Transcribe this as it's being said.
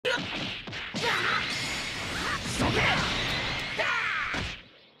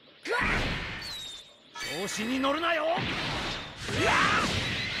子に乗るなよ。あ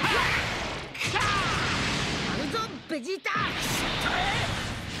るぞベジータ。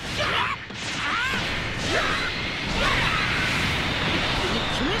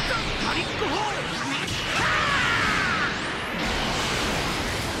決めたカリックホール。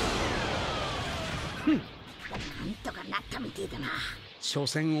なんとかなったみてえだな。所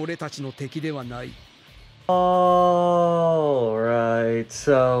詮俺たちの敵ではない。 Alright,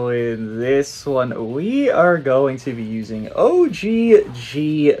 so in this one, we are going to be using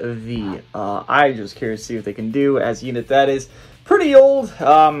OGGV. I'm just curious to see what they can do as a unit that is pretty old.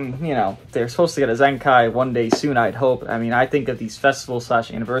 You know, they're supposed to get a Zenkai one day soon, I'd hope. I mean, I think of these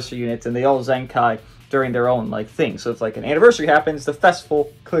festival/anniversary units, and they all Zenkai during their own, like, thing. So if, like, an anniversary happens, the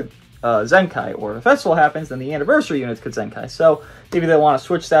festival could Zenkai, or if a festival happens, then the anniversary units could Zenkai. So maybe they want to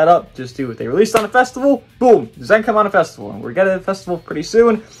switch that up, just do what they released on a festival, boom, Zenkai on a festival, and we're getting a festival pretty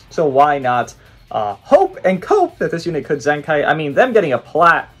soon, so why not hope and cope that this unit could Zenkai. I mean, them getting a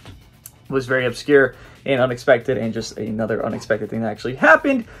plat was very obscure and unexpected, and just another unexpected thing that actually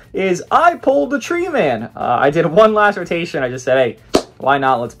happened is I pulled the Tree Man. I did one last rotation. I just said, hey, why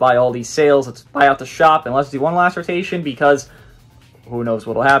not, let's buy all these sales, let's buy out the shop, and let's do one last rotation, because who knows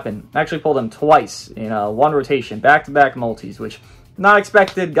what'll happen. I actually pulled him twice in one rotation, back-to-back multis, which not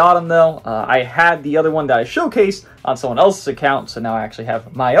expected. Got him though. I had the other one that I showcased on someone else's account, so now I actually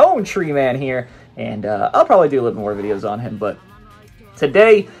have my own Tree Man here, and I'll probably do a little more videos on him, but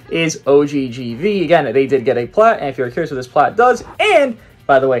today is OGGV. Again, they did get a plat, and if you're curious what this plat does, and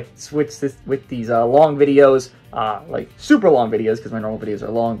by the way, with these long videos, like super long videos, because my normal videos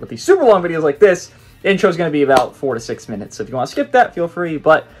are long, but these super long videos like this, intro is going to be about 4 to 6 minutes, so if you want to skip that, feel free,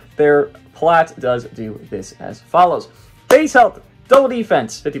 but their plat does do this as follows. Base health, double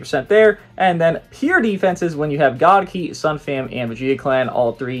defense, 50% there, and then pure defenses when you have God Key, Sun Fam, and Vegeta Clan,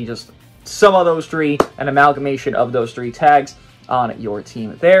 all three, just some of those three, an amalgamation of those three tags on your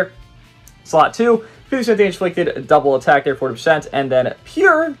team there. Slot 2, 50% damage inflicted, double attack there, 40%, and then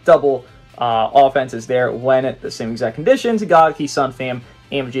pure double offense is there when the same exact conditions, God Key, Sun Fam,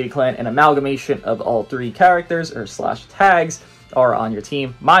 and Vegeta Clan, an amalgamation of all three characters or slash tags are on your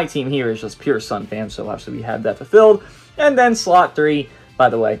team. My team here is just pure Sun Fam, so obviously we have that fulfilled. And then slot 3, by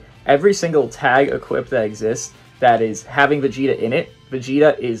the way, every single tag equipped that exists that is having Vegeta in it,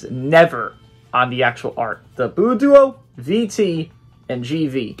 Vegeta is never on the actual art. The Buu Duo, VT, and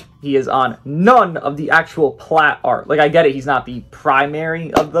GV, he is on none of the actual plat art. Like, I get it, he's not the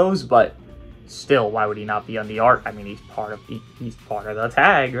primary of those, but still, why would he not be on the art? I mean, he's part of the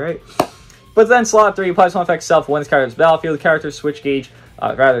tag, right? But then slot 3 applies one effect self when this character's battlefield. The character's switch gauge,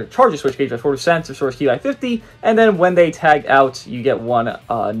 charges switch gauge by 40%, restores key by 50, and then when they tag out, you get one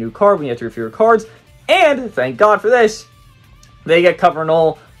new card when you have 3 or fewer cards. And thank God for this, they get cover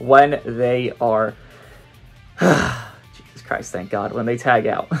null when they are. Jesus Christ, thank God, when they tag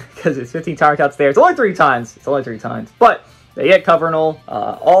out, because it's 15 target counts there. It's only 3 times. It's only 3 times, but they get cover null.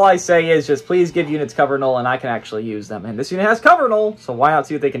 All I say is just please give units cover null, and I can actually use them. And this unit has cover null, so why not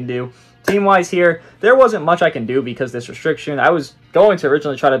see what they can do? Team-wise here, there wasn't much I can do because this restriction. I was going to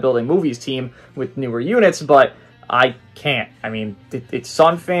originally try to build a movies team with newer units, but I can't. I mean, it's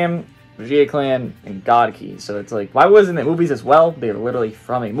Sun Fam, Vegeta Clan, and God Key. So it's like, why wasn't it movies as well? They're literally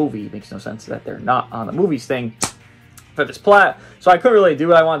from a movie. It makes no sense that they're not on the movies thing for this plat. So I couldn't really do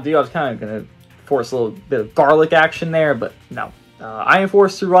what I want to do. I was kind of going to force a little bit of garlic action there, but no. I am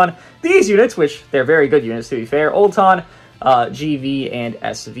forced to run these units, which they're very good units to be fair. Ulton, GV, and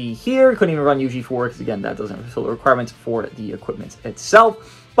SV here. Couldn't even run UG4 because again, that doesn't fulfill the requirements for the equipment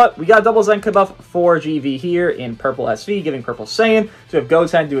itself. But we got a double Zenkai buff for GV here in purple SV, giving purple Saiyan. So we have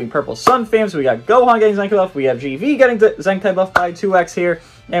Goten doing purple Sun Fam. So we got Gohan getting Zenkai buff. We have GV getting the Zenkai buff by 2x here.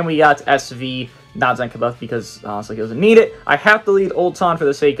 And we got SV not Zenkai buff because honestly he doesn't need it. I have to lead Ulton for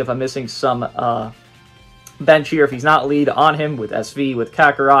the sake of I'm missing some bench here if he's not lead on him with SV, with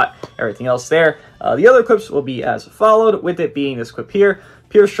Kakarot, everything else there. The other equips will be as followed, with it being this equip here.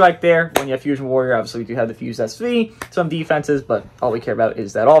 Pure Strike there. When you have Fusion Warrior, obviously we do have the Fused SV, some defenses, but all we care about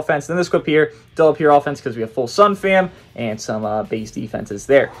is that offense. Then this equip here, double pure offense because we have full Sun Fam and some base defenses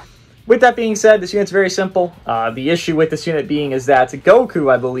there. With that being said, this unit's very simple. The issue with this unit being is that Goku,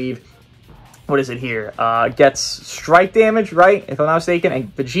 I believe, what is it here, gets strike damage, right? If I'm not mistaken,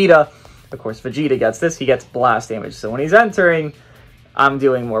 and Vegeta, of course, Vegeta gets this, he gets blast damage. So when he's entering, I'm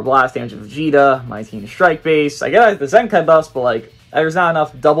doing more blast damage with Vegeta, my team strike base. I get the Zenkai buffs, but like, there's not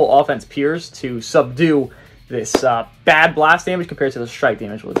enough double offense pures to subdue this bad blast damage compared to the strike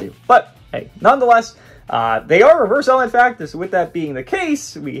damage will do. But hey, nonetheless, they are reverse element factors. So with that being the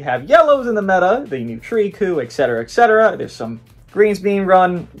case, we have yellows in the meta, the new Triku, etc., etc. There's some greens being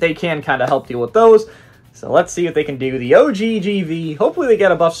run. They can kind of help deal with those. So let's see what they can do. The OG GV, hopefully they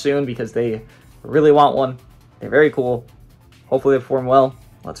get a buff soon because they really want one. They're very cool. Hopefully they perform well.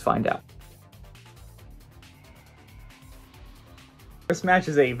 Let's find out. First match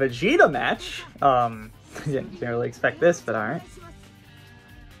is a Vegeta match. Didn't really expect this, but alright.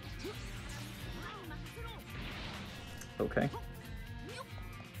 Okay.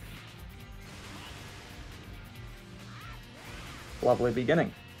 Lovely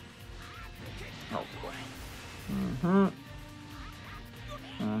beginning. Oh boy.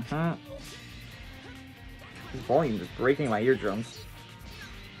 This volume is breaking my eardrums.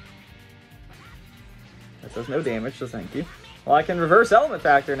 That does no damage, so thank you. Well, I can reverse element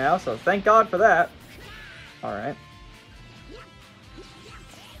factor now, so thank God for that. Alright.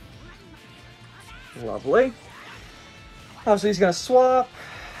 Lovely. Obviously, he's gonna swap.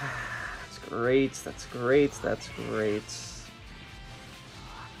 That's great, that's great, that's great.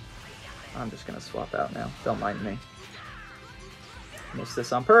 I'm just gonna swap out now. Don't mind me. Missed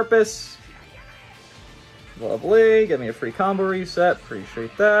this on purpose. Lovely. Give me a free combo reset.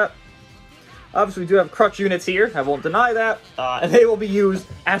 Appreciate that. Obviously, we do have crutch units here. I won't deny that. And they will be used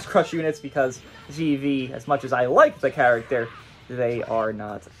as crutch units because GV, as much as I like the character, they are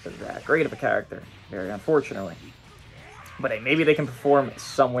not that great of a character. Very unfortunately. But hey, maybe they can perform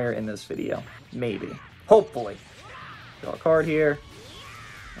somewhere in this video. Maybe. Hopefully. Draw a card here.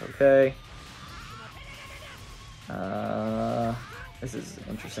 Okay. This is an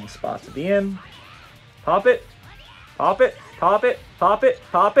interesting spot to be in. Pop it. Pop it. Pop it. Pop it.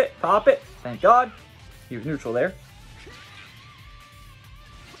 Pop it. Pop it. Thank God. He was neutral there.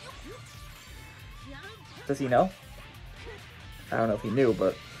 Does he know? I don't know if he knew,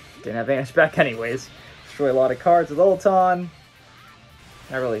 but didn't have Vanish back anyways. Destroy a lot of cards with Ulton.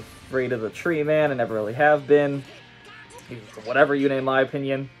 Not really afraid of the Tree Man. I never really have been. He's whatever unit in my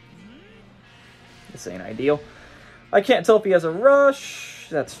opinion. This ain't ideal. I can't tell if he has a rush.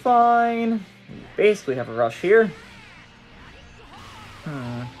 That's fine. We basically have a rush here.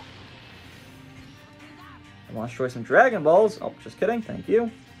 I want to destroy some Dragon Balls. Oh, just kidding. Thank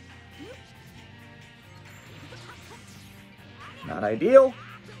you. Not ideal.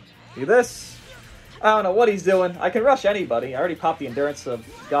 Do this. I don't know what he's doing. I can rush anybody. I already popped the Endurance of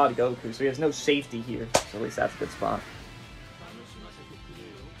God Goku, so he has no safety here. So at least that's a good spot.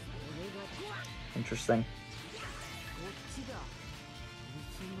 Interesting.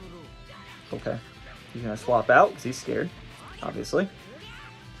 Okay. He's going to swap out because he's scared, obviously.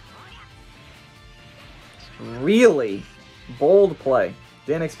 Really bold play.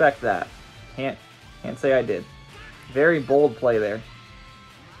 Didn't expect that. Can't say I did. Very bold play there.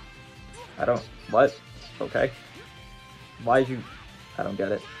 I don't... What? Okay. Why'd you... I don't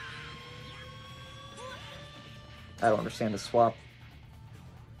get it. I don't understand the swap.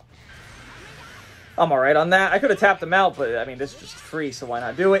 I'm alright on that. I could have tapped him out, but I mean, this is just free, so why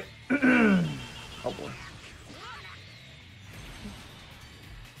not do it? Oh boy.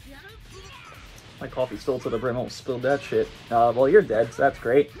 My coffee's filled to the brim. Almost spilled that shit. Well, you're dead, so that's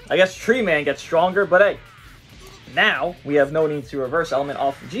great. I guess Tree Man gets stronger, but hey. Now, we have no need to reverse element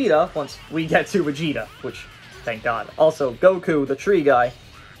off Vegeta once we get to Vegeta, which, thank God. Also, Goku, the tree guy,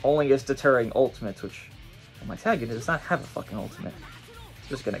 only is deterring ultimates, which... Oh, my tag unit does not have a fucking ultimate. It's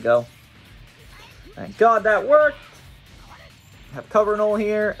just gonna go. Thank God that worked. Have cover null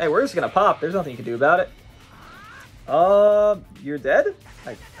here. Hey, we're just gonna pop. There's nothing you can do about it. You're dead?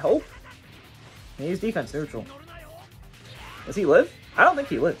 I hope. He's defense neutral. Does he live? I don't think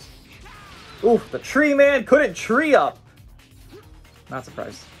he lives. Oof, the Tree Man couldn't tree up. Not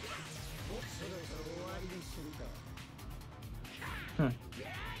surprised.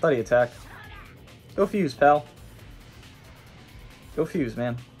 Thought he attacked. Go fuse, pal. Go fuse,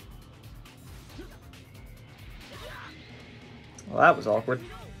 man. Well, that was awkward.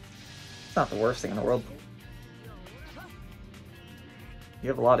 It's not the worst thing in the world. You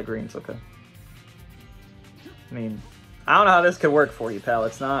have a lot of greens, okay. I mean, I don't know how this could work for you, pal.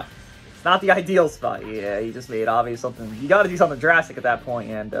 It's not the ideal spot. Yeah, you just made obvious something. You got to do something drastic at that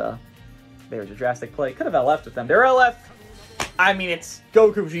point, and there's a drastic play. Could have LF'd with them. They're LF. I mean, it's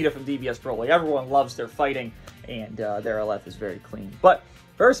Goku Vegeta from DBS Pro. Like, everyone loves their fighting, and their LF is very clean. But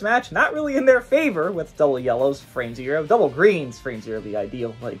first match, not really in their favor with double yellows, frame 0. Double greens, frame 0 the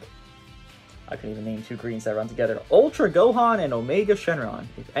ideal. Like, I can even name two greens that run together. Ultra Gohan and Omega Shenron.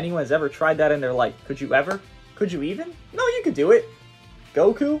 If anyone has ever tried that in their life, could you ever? Could you even? No, you could do it.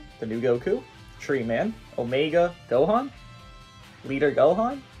 Goku, the new Goku, Tree Man, Omega Gohan, Leader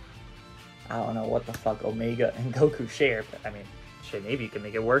Gohan. I don't know what the fuck Omega and Goku share, but I mean, shit, maybe you can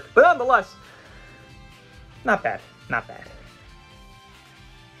make it work. But nonetheless, not bad, not bad.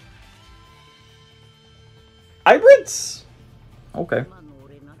 Hybrids? Okay.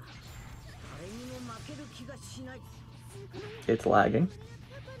 It's lagging.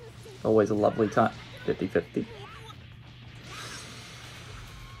 Always a lovely time. 50-50.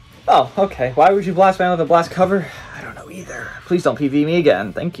 Oh, okay. Why would you blast man with a blast cover? I don't know either. Please don't PV me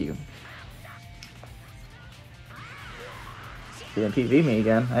again. Thank you. You didn't PV me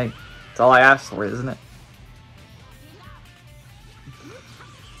again. Hey, that's all I asked for, isn't it?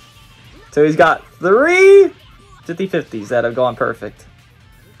 So he's got 3 50-50s that have gone perfect.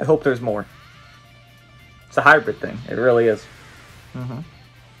 I hope there's more. It's a hybrid thing. It really is.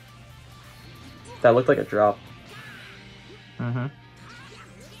 That looked like a drop.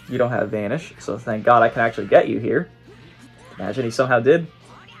 You don't have Vanish, so thank God I can actually get you here. Imagine he somehow did.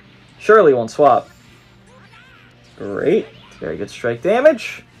 Surely won't swap. Great. Very good strike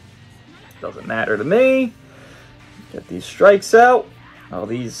damage. Doesn't matter to me. Get these strikes out. Oh,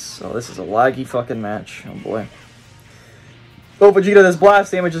 this is a laggy fucking match. Oh, boy. Oh, Vegeta, this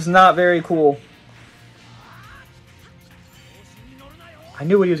blast damage is not very cool. I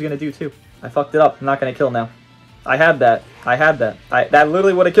knew what he was going to do, too. I fucked it up. I'm not going to kill now. I had that. That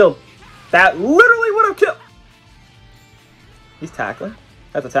literally would have killed. That literally would have killed. He's tackling.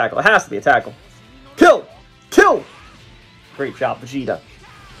 That's a tackle. It has to be a tackle. Kill! Kill! Great job, Vegeta.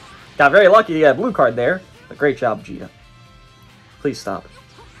 Got very lucky to get a blue card there, but great job, Vegeta. Please stop.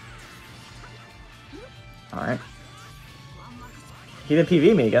 Alright. He didn't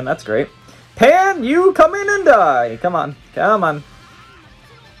PV me again. That's great. Pan, you come in and die. Come on. Come on.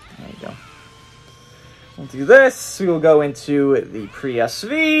 There you go. We'll do this. We will go into the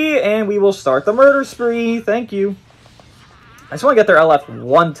pre-SV, and we will start the murder spree. Thank you. I just want to get their LF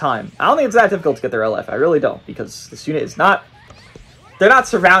one time. I don't think it's that difficult to get their LF. I really don't, because this unit is not... They're not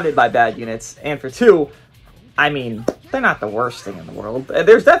surrounded by bad units. And for 2, I mean, they're not the worst thing in the world.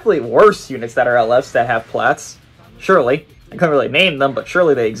 There's definitely worse units that are LFs that have plats. Surely. I couldn't really name them, but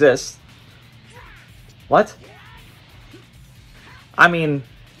surely they exist. What? I mean,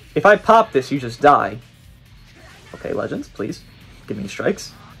 if I pop this, you just die. Okay, Legends, please. Give me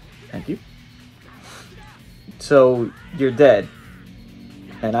strikes. Thank you. So, you're dead.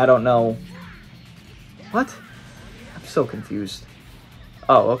 And I don't know... What? I'm so confused.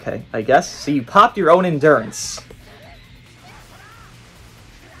 Oh, okay. I guess. So you popped your own endurance.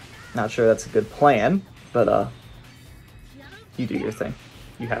 Not sure that's a good plan, but, you do your thing.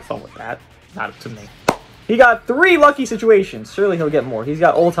 You have fun with that. Not up to me. He got 3 lucky situations. Surely he'll get more. He's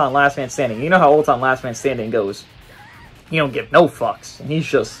got ult on Last Man Standing. You know how ult on Last Man Standing goes. You don't give no fucks. And he's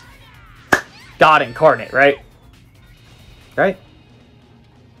just God incarnate, right? Right?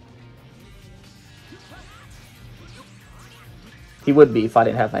 He would be if I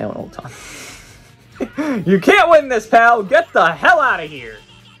didn't have my own ult on. You can't win this, pal! Get the hell out of here!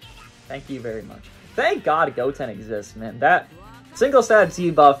 Thank you very much. Thank God Goten exists, man. That single stat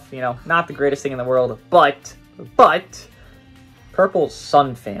debuff, you know, not the greatest thing in the world, but Purple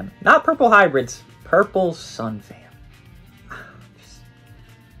Sun Fam. Not Purple Hybrids, Purple Sun Fam. Just,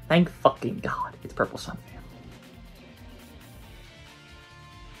 thank fucking God it's Purple Sun Fam.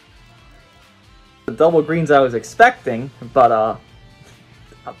 The double greens I was expecting, but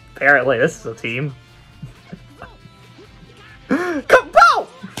apparently this is a team. Kapow!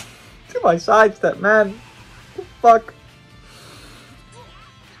 To my sidestep, man. Fuck.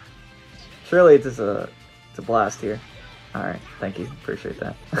 Surely it's a blast here. Alright, thank you. Appreciate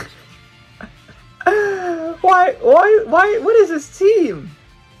that. Why, what is this team?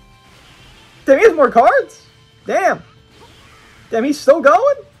 Damn, he has more cards? Damn. Damn, he's still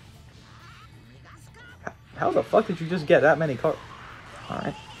going? How the fuck did you just get that many cards?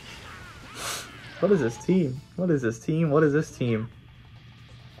 Alright. What is this team? What is this team? What is this team?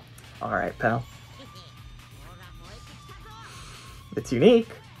 Alright, pal. It's unique.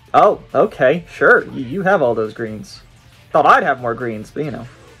 Oh, okay, sure. You have all those greens. Thought I'd have more greens, but you know.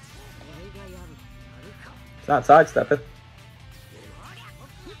 It's not sidestepping.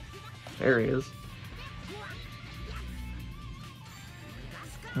 There he is.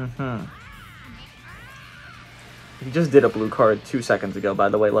 He just did a blue card 2 seconds ago, by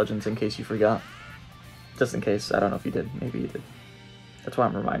the way, Legends, in case you forgot. Just in case. I don't know if you did. Maybe you did. That's why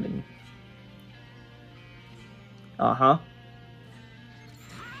I'm reminding you. Uh-huh.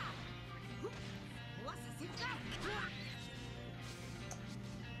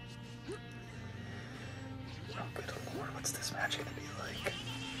 Oh, good lord. What's this match gonna be like?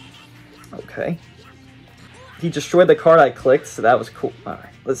 Okay. He destroyed the card I clicked, so that was cool. Alright.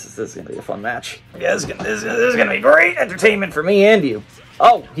 This is gonna be a fun match. Yeah, this is gonna be great entertainment for me and you.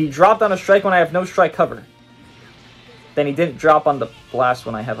 Oh, he dropped on a strike when I have no strike cover. Then he didn't drop on the blast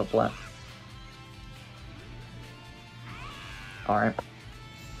when I have a blast. Alright.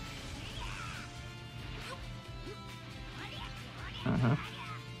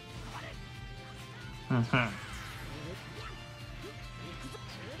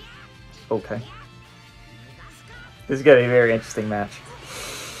 Okay. This is gonna be a very interesting match.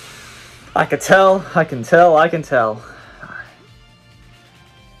 I can tell, I can tell, I can tell.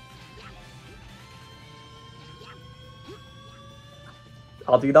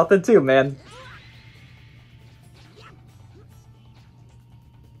 I'll do nothing too, man.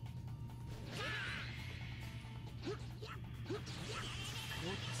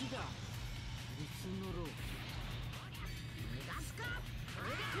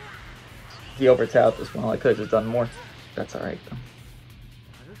 He overtapped this one. I could have just done more. That's alright, though.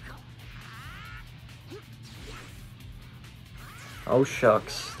 Oh,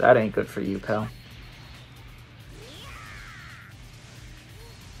 shucks. That ain't good for you, pal.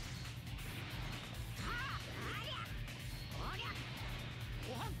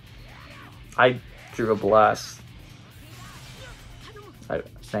 I drew a blast.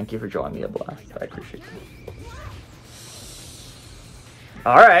 Thank you for drawing me a blast. I appreciate it.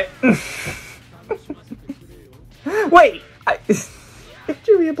 Alright. Wait! It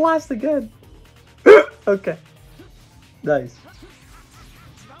drew me a blast again. Okay. Nice.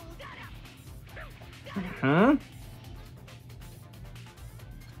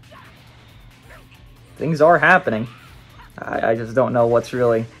 Things are happening. I just don't know what's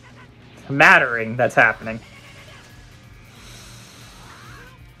really mattering that's happening.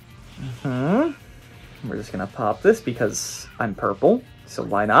 We're just gonna pop this because I'm purple, so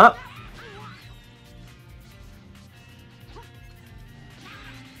why not?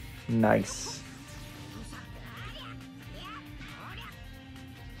 Nice.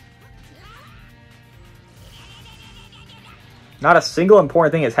 Not a single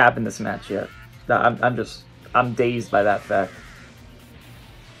important thing has happened this match yet. I'm dazed by that fact.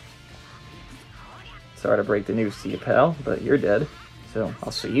 Sorry to break the news to you, pal, but you're dead. So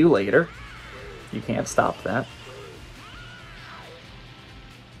I'll see you later. You can't stop that.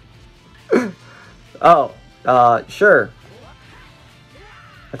 Oh, sure.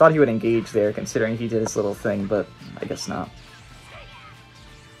 I thought he would engage there, considering he did his little thing, but I guess not.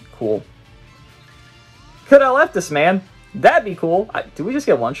 Cool. Could have left this, man. That'd be cool. Do we just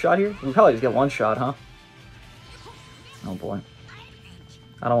get one shot here? We probably just get one shot, huh? Oh boy.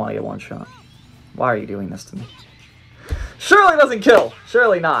 I don't want to get one shot. Why are you doing this to me? Surely doesn't kill.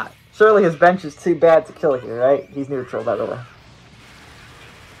 Surely not. Surely his bench is too bad to kill here, right? He's neutral, by the way.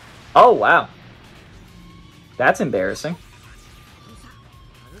 Oh, wow. That's embarrassing.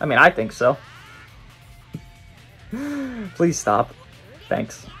 I mean, I think so. Please stop.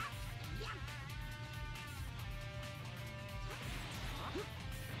 Thanks.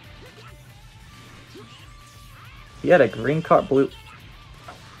 He had a green card, blue.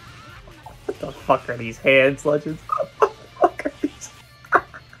 What the fuck are these hands, Legends? What the fuck are these?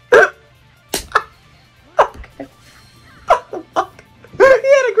 Okay. What the fuck? He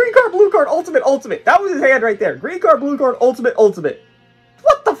had a green card, blue card, ultimate, ultimate. That was his hand right there. Green card, blue card, ultimate, ultimate.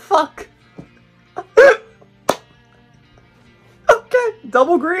 What the fuck? Okay,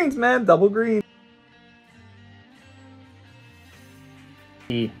 double greens, man, double greens.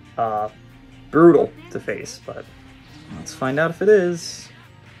 Brutal to face, but let's find out if it is.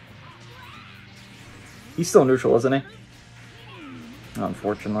 He's still neutral, isn't he?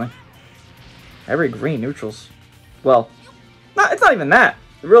 Unfortunately. Every green neutrals. Well, it's not even that.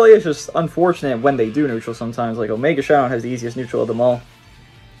 It really is just unfortunate when they do neutral sometimes. Like, Omega Shadow has the easiest neutral of them all.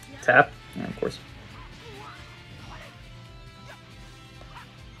 Tap? Yeah, of course.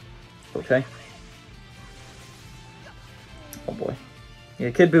 Okay. Oh boy.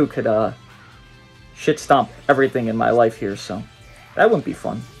 Yeah, Kid Buu could, shit stomp everything in my life here, so that wouldn't be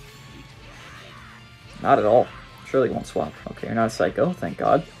fun. Not at all. Surely won't swap. Okay, you're not a psycho, thank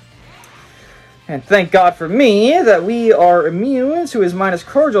God. And thank God for me that we are immune to his minus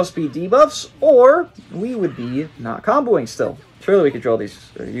cordial speed debuffs, or we would be not comboing still. Surely we could draw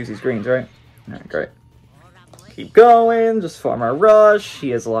these, or use these greens, right? Alright, great. Keep going, just farm our rush.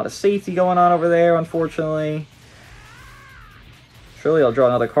 He has a lot of safety going on over there, unfortunately. Surely I'll draw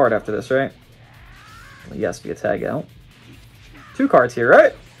another card after this, right? Yes, be a tag out. 2 cards here,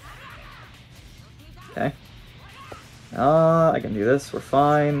 right? Okay. I can do this. We're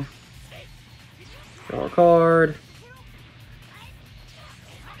fine. Draw a card.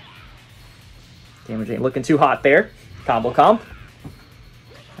 Damage ain't looking too hot there. Combo comp.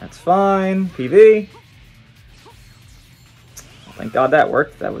 That's fine. PV. Well, thank God that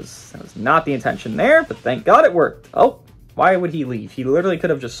worked. That was not the intention there, but thank God it worked. Oh, why would he leave? He literally could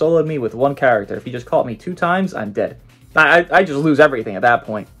have just soloed me with one character. If he just caught me 2 times, I'm dead. I just lose everything at that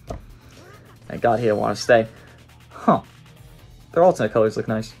point. Thank God he didn't want to stay. Huh. Their alternate colors look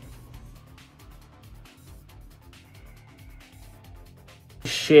nice.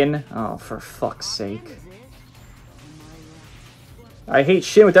 Shin. Oh, for fuck's sake. I hate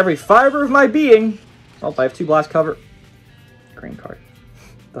Shin with every fiber of my being. Oh, I have 2 blast cover. Green card.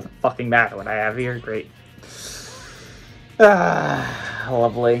 Doesn't fucking matter what I have here. Great. Ah,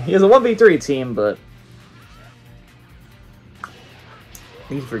 lovely. He has a 1v3 team, but I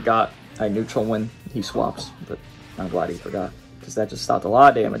think he forgot I neutral when he swaps, but I'm glad he forgot, because that just stopped a lot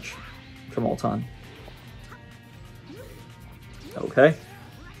of damage from Ulton. Okay.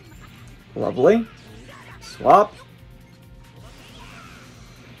 Lovely. Swap.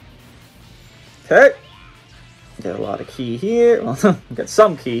 Okay. Get a lot of key here. Well, got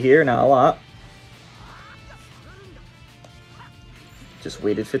some key here, not a lot. Just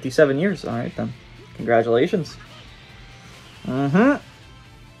waited 57 years. Alright then. Congratulations.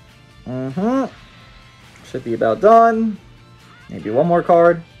 Should be about done. Maybe one more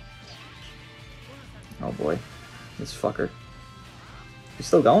card. Oh boy. This fucker. He's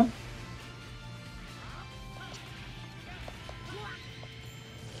still going?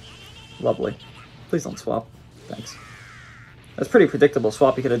 Lovely. Please don't swap. Thanks. That's pretty predictable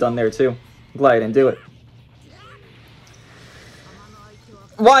swap he could have done there too. I'm glad I didn't do it.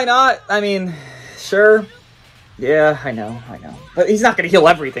 Why not? I mean, sure. Yeah, I know. But he's not going to heal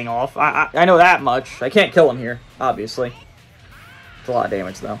everything off. I know that much. I can't kill him here, obviously. It's a lot of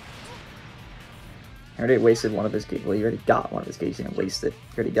damage, though. I already wasted one of his gates. Well, you already got one of his gates. You didn't waste it.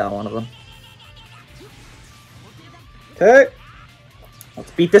 You already got one of them. Okay.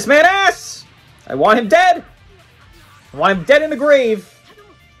 Let's beat this man ass! I want him dead! I want him dead in the grave!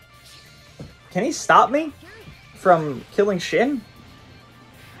 Can he stop me from killing Shin?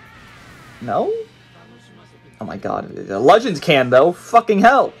 No? Oh my god. The Legends can, though. Fucking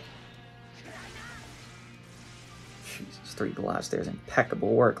hell. Jesus, 3 blast. There's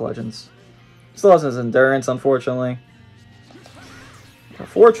impeccable work, Legends. Still has his endurance, unfortunately.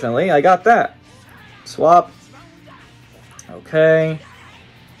 Unfortunately, I got that. Swap. Okay.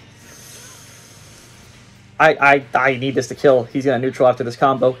 I need this to kill. He's gonna neutral after this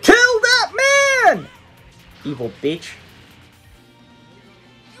combo. Kill that man! Evil bitch.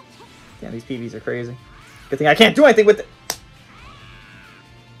 Damn, these PVs are crazy. Good thing I can't do anything with it.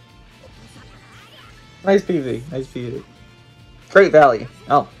 Nice PV. Nice PV. Great value.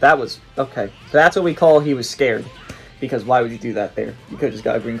 Oh, that was... Okay. So that's what we call he was scared. Because why would you do that there? You could have just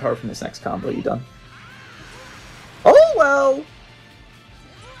got a green card from this next combo. You done. Oh, well!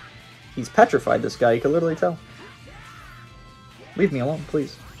 He's petrified, this guy. You can literally tell. Leave me alone,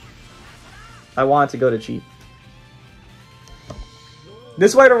 please. I want to go to cheat.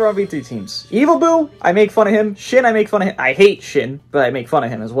 This is why I don't run V3 teams. Evil Boo, I make fun of him. Shin, I make fun of him. I hate Shin, but I make fun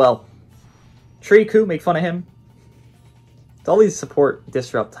of him as well. Triku, make fun of him. It's all these support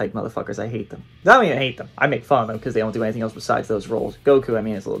disrupt type motherfuckers. I hate them. I don't even hate them. I make fun of them because they don't do anything else besides those roles. Goku, I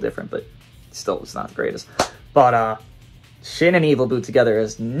mean, it's a little different, but still, it's not the greatest. But, Shin and Evil Boo together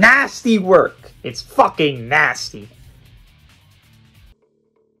is nasty work. It's fucking nasty.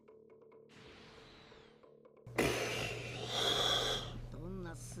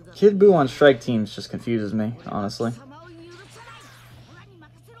 Kid Boo on strike teams just confuses me, honestly.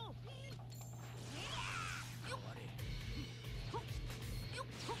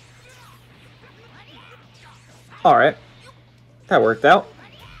 Alright. That worked out,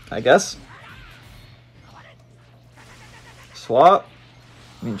 I guess. Swap.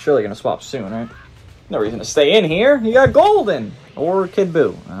 I mean, surely gonna swap soon, right? No reason to stay in here. You got Golden! Or Kid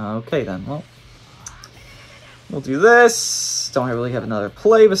Boo. Okay then, well. We'll do this. Don't really have another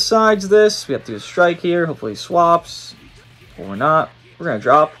play besides this. We have to do a strike here. Hopefully he swaps. Or not. We're gonna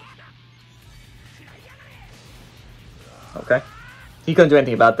drop. Okay. He couldn't do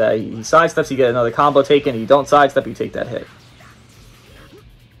anything about that. He sidesteps, you get another combo taken. You don't sidestep, you take that hit.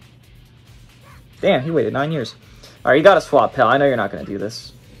 Damn, he waited 9 years. Alright, you gotta swap, pal. I know you're not gonna do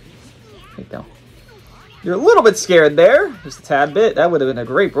this. Hey, pal. You're a little bit scared there. Just a tad bit. That would have been a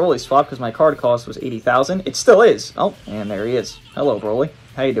great Broly swap because my card cost was 80,000. It still is. Oh, and there he is. Hello, Broly.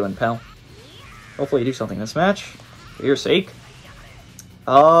 How you doing, pal? Hopefully you do something this match. For your sake.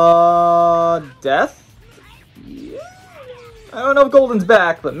 Death? Yeah. I don't know if Golden's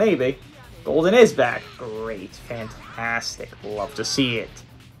back, but maybe. Golden is back. Great. Fantastic. Love to see it.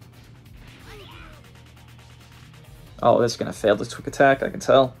 Oh, this is going to fail this quick attack, I can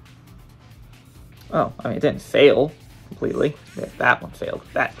tell. Oh, I mean, it didn't fail completely. Yeah, that one failed.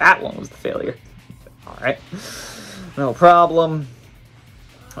 That one was the failure. Alright. No problem.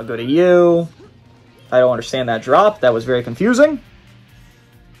 I'll go to you. I don't understand that drop. That was very confusing.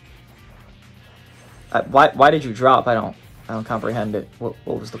 Why did you drop? I don't comprehend it. What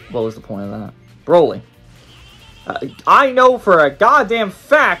was the point of that? Broly. I know for a goddamn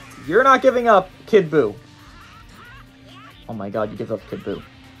fact you're not giving up Kid Buu. Oh my god, you give up Kid Buu.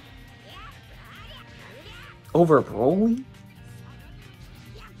 Over Broly?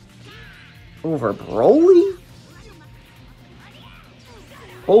 Over Broly?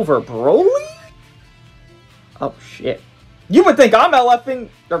 Over Broly? Oh shit. You would think I'm LFing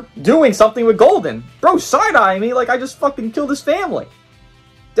or doing something with Golden. Bro, side-eyeing me like I just fucking killed his family.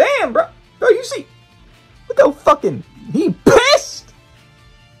 Damn, bro. Bro, you see... Look how fucking... He pissed!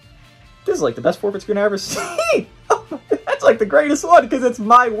 This is like the best forfeit screen I ever seen. That's like the greatest one because it's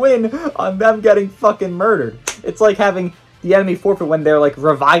my win on them getting fucking murdered. It's like having the enemy forfeit when they're like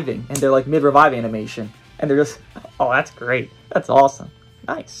reviving and they're like mid-revive animation. And they're just... Oh, that's great. That's awesome.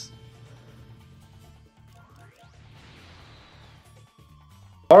 Nice.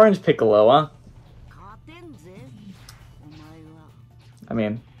 Orange Piccolo, huh? I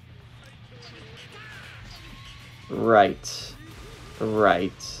mean... Right.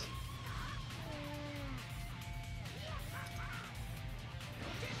 Right.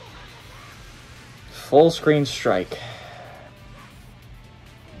 Full screen strike.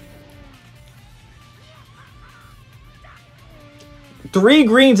 Three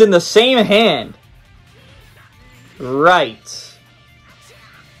greens in the same hand. Right.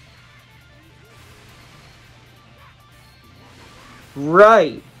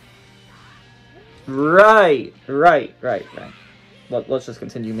 Right. Right. Let's just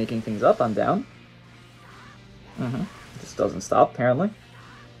continue making things up. I'm down. This doesn't stop, apparently.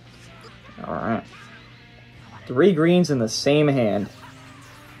 Alright. Three greens in the same hand.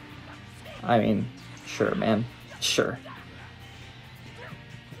 I mean, sure, man. Sure.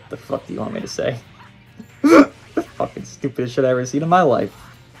 What the fuck do you want me to say? The fucking stupidest shit I've ever seen in my life.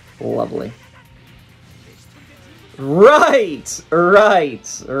 Lovely. Right!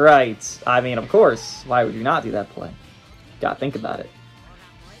 I mean, of course. Why would you not do that play? Gotta think about it.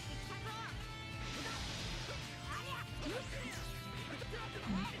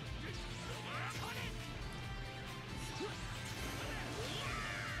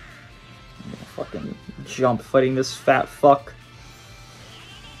 I'm gonna fucking jump fighting this fat fuck.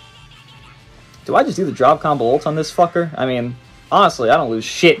 Do I just do the drop combo ult on this fucker? I mean, honestly, I don't lose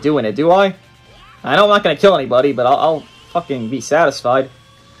shit doing it, do I? I know I'm not gonna kill anybody, but I'll fucking be satisfied.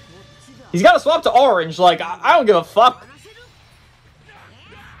 He's gotta swap to orange, like, I don't give a fuck.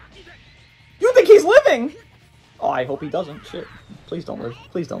 You think he's living? Oh, I hope he doesn't. Shit. Please don't live.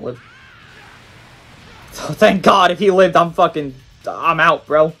 Please don't live. Oh, thank God, if he lived, I'm out,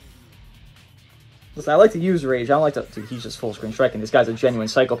 bro. Listen, I like to use rage. I don't like to... Dude, he's just full screen striking. This guy's a genuine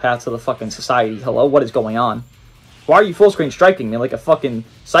psychopath to the fucking society. Hello? What is going on? Why are you full screen striking me like a fucking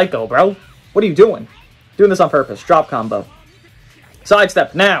psycho, bro? What are you doing? Doing this on purpose. Drop combo.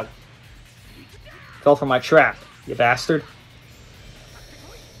 Sidestep, now! Fell for my trap, you bastard.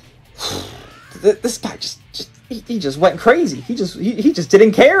 This guy he just went crazy. He just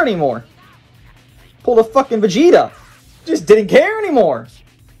didn't care anymore. Pulled a fucking Vegeta. Just didn't care anymore.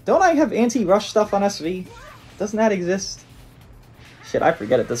 Don't I have anti-rush stuff on SV? Doesn't that exist? Shit, I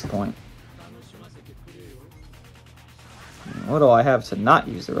forget at this point. What do I have to not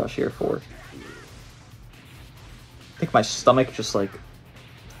use the rush here for? I think my stomach just like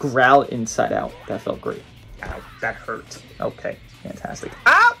growled inside out. That felt great. Ow, that hurt. Okay, fantastic.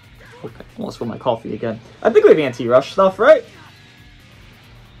 Ow! Okay, almost spilled my coffee again. I think we have anti-rush stuff, right?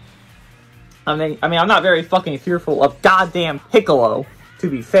 I mean, I'm not very fucking fearful of goddamn Piccolo, to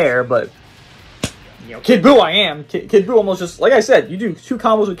be fair, but you know, Kid Buu I am. Kid Buu almost just, like I said, you do 2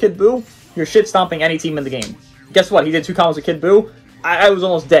 combos with Kid Buu, you're shit stomping any team in the game. Guess what? He did 2 combos with Kid Buu. I was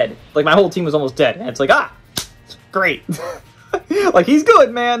almost dead. Like, my whole team was almost dead. And it's like, it's great. Like, he's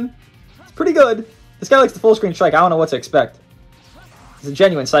good, man. It's pretty good. This guy likes the full screen strike. I don't know what to expect. He's a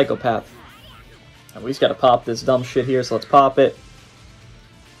genuine psychopath. And we just gotta pop this dumb shit here, so let's pop it.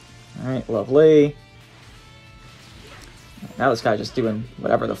 Alright, lovely. Now this guy's just doing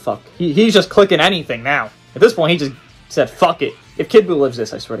whatever the fuck. He's just clicking anything now. At this point, he just said, fuck it. If Kid Buu lives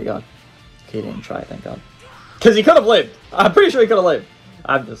this, I swear to God. Okay, he didn't try, thank God. Because he could have lived. I'm pretty sure he could have lived.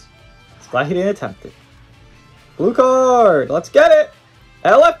 I'm just glad he didn't attempt it. Blue card. Let's get it.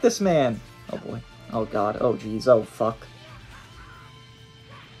 LF this man. Oh, boy. Oh, God. Oh, jeez. Oh, fuck.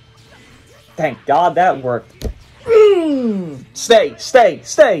 Thank God that worked.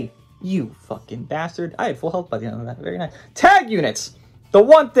 Stay. You fucking bastard. I had full health by the end of that. Very nice. Tag units. The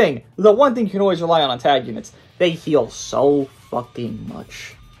one thing you can always rely on tag units. They heal so fucking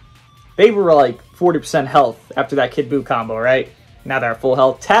much. They were like 40% health after that Kid Buu combo, right? Now they're at full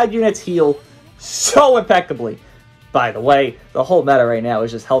health. Tag units heal so impeccably. By the way, the whole meta right now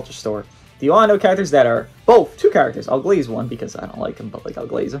is just health restore. Do you want to know characters that are both? Two characters. I'll glaze one because I don't like him, but like I'll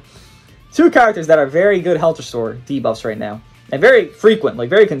glaze him. Two characters that are very good health restore debuffs right now. And very frequent, like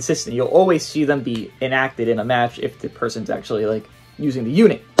very consistent. You'll always see them be enacted in a match if the person's actually like using the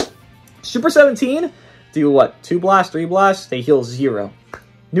unit. Super 17 do what? 2 blasts, 3 blasts, they heal 0.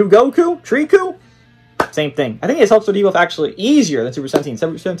 New Goku, Triku, same thing. I think his health restore debuff actually easier than Super 17.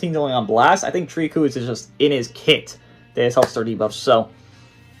 Super 17 is only on blast. I think Triku is just in his kit that his health restore debuff. So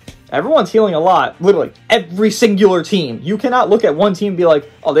everyone's healing a lot. Literally, every singular team. You cannot look at one team and be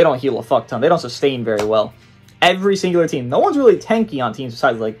like, oh, they don't heal a fuck ton. They don't sustain very well. Every singular team. No one's really tanky on teams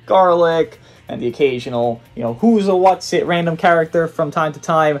besides like Garlic and the occasional, you know, who's a what's it random character from time to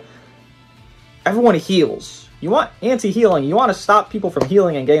time. Everyone heals. You want anti-healing. You want to stop people from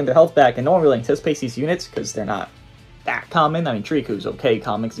healing and getting their health back, and no one really anticipates these units because they're not that common. I mean, Triku's okay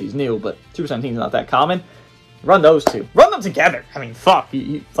common because he's new, but Super 17 is not that common. Run those two. Run them together. I mean, fuck.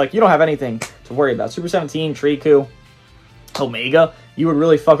 You don't have anything to worry about. Super 17, Triku, Omega, you would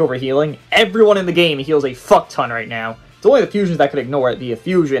really fuck over healing. Everyone in the game heals a fuck ton right now. It's only the fusions that could ignore it, the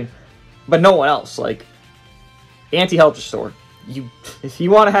fusion, but no one else. Like, anti-health restore. If you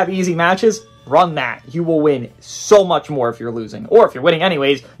want to have easy matches, run that. You will win so much more if you're losing. Or if you're winning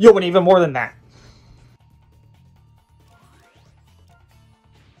anyways, you'll win even more than that.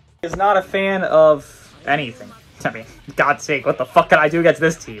 Is not a fan of anything. I mean, God's sake, what the fuck can I do against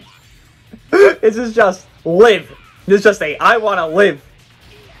this team? This is just live. This is just I want to live.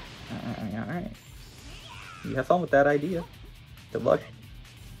 Alright. You have fun with that idea. Good luck.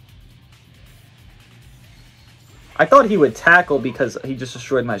 I thought he would tackle because he just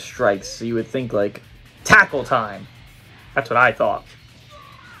destroyed my strikes. So you would think, like, tackle time. That's what I thought.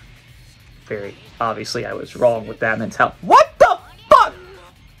 Very obviously, I was wrong with that mentality. What the fuck?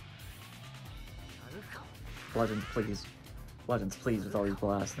 Legends, please. Legends, please, with all these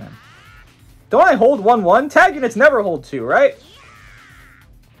blasts, then. Don't I hold 1-1? Tag units never hold 2, right?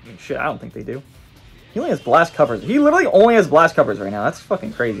 I mean, shit, I don't think they do. He only has blast covers. He literally only has blast covers right now. That's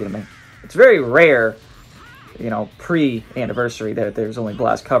fucking crazy to me. It's very rare, you know, pre-anniversary that there's only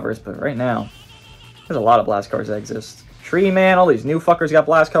blast covers, but right now, there's a lot of blast covers that exist. Tree Man, all these new fuckers got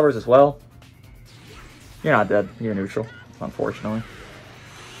blast covers as well. You're not dead. You're neutral, unfortunately.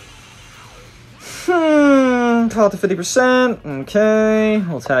 Health to 50%. Okay,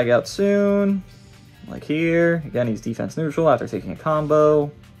 we'll tag out soon. Like here. Again, he's defense neutral after taking a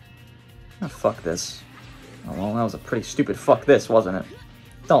combo. Oh, fuck this. Oh, well, that was a pretty stupid fuck this, wasn't it?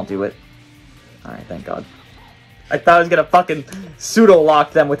 Don't do it. Alright, thank God. I thought I was gonna fucking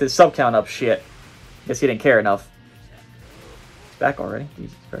pseudo-lock them with his sub-count up shit. Guess he didn't care enough. He's back already?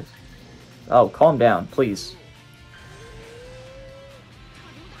 Jesus Christ. Oh, calm down, please.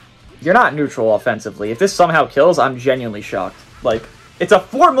 You're not neutral offensively. If this somehow kills, I'm genuinely shocked. Like, it's a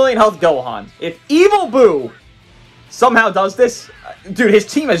 4 million health Gohan. If Evil Boo somehow does this, dude, his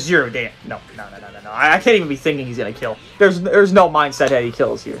team has 0 damage. No. I can't even be thinking he's gonna kill. There's no mindset that he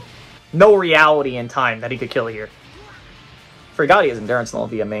kills here. No reality in time that he could kill here. Forgot he has endurance null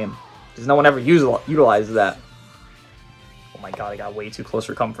via main. Because no one ever utilizes that. Oh my god, I got way too close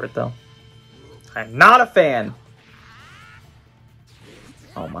for comfort, though. I'm not a fan.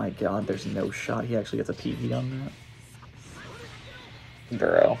 Oh my god, there's no shot he actually gets a PV on that.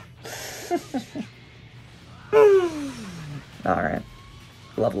 Bro. Alright.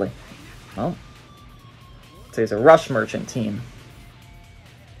 Lovely. Well. So it's a Rush Merchant team.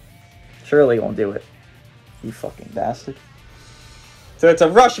 Surely he won't do it. You fucking bastard. So it's a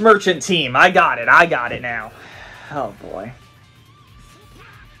Rush Merchant team. I got it now. Oh boy.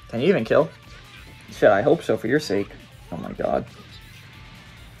 Can you even kill? Shit, I hope so for your sake. Oh my god.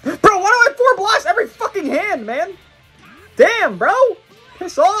 Bro, why do I have 4 blasts every fucking hand, man? Damn, bro!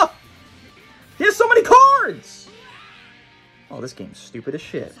 Piss off! He has so many cards! Oh, this game's stupid as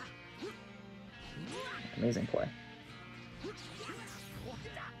shit. Amazing play.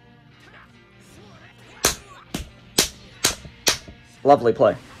 Lovely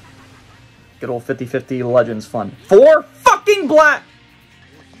play. Good old 50-50 Legends fun. 4 fucking black!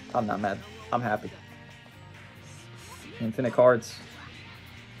 I'm not mad. I'm happy. Infinite cards.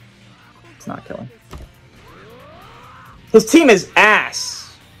 It's not killing. His team is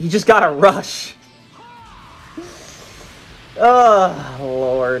ass. You just gotta rush. Oh,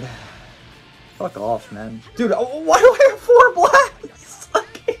 Lord. Fuck off, man. Dude, why do I have 4 blasts?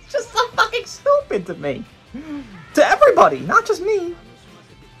 Like, it's just so fucking stupid to me. To everybody, not just me.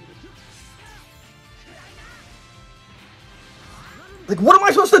 Like, what am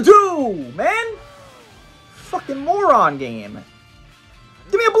I supposed to do, man? Fucking moron game.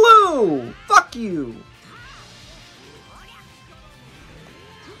 Give me a blue! Fuck you!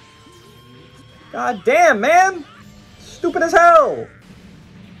 God damn, man! Stupid as hell!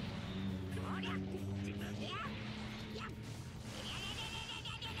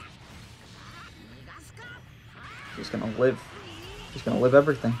 Just gonna live. Just gonna live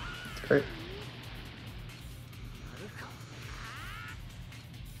everything. It's great.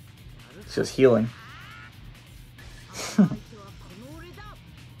 It's just healing.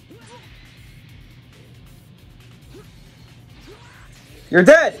 You're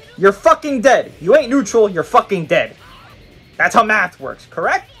dead! You're fucking dead! You ain't neutral, you're fucking dead. That's how math works,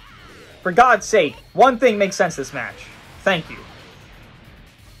 correct? For God's sake, one thing makes sense this match. Thank you.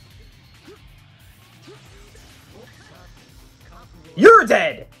 You're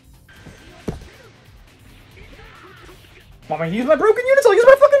dead! Want me to use my broken units? I'll use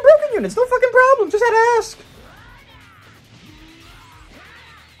my fucking broken units! No fucking problem, just had to ask.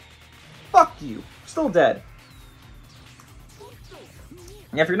 Fuck you. Still dead.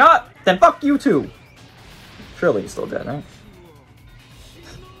 And if you're not, then fuck you too. Surely you're still dead, right?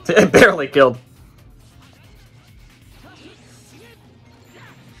 Barely killed.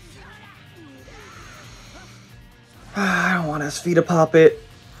 I don't want SV to pop it.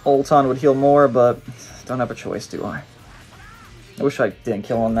 Ulton would heal more, but don't have a choice, do I? I wish I didn't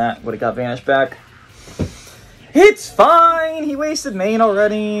kill on that. Would have got Vanish back. It's fine! He wasted main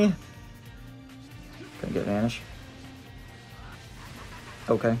already. Gonna get Vanish.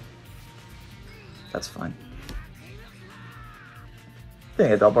 Okay. That's fine.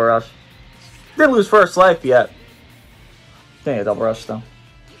 Didn't get double rush. Didn't lose first life yet. Didn't get double rush though.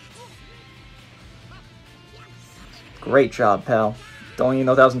 Great job, pal. Don't even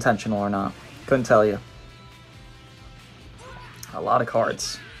know if that was intentional or not. Couldn't tell you. A lot of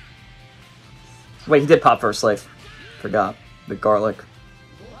cards. Wait, he did pop first life. Forgot. The garlic.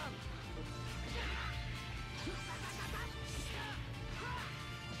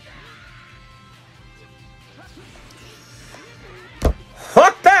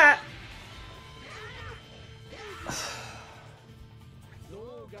 Fuck that!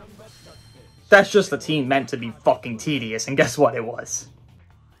 That's just the team meant to be fucking tedious, and guess what it was?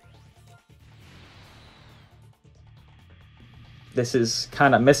 This is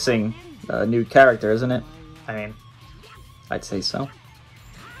kind of missing a new character, isn't it? I mean, I'd say so.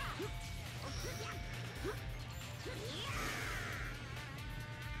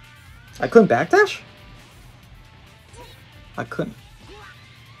 I couldn't backdash? I couldn't.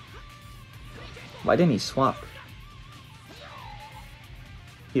 Why didn't he swap?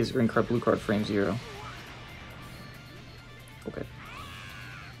 He has green card, blue card, frame 0. Okay.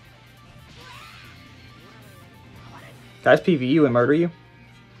 Guys, PV you and murder you?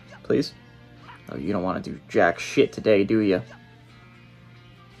 Please? Oh, you don't want to do jack shit today, do you?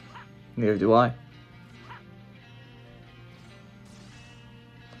 Neither do I.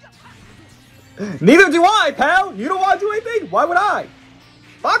 Neither do I, pal! You don't want to do anything? Why would I?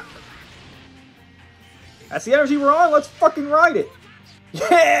 Fuck! That's the energy we're on, let's fucking ride it!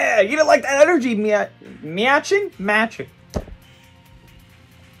 Yeah! You didn't like that energy matching? Matching.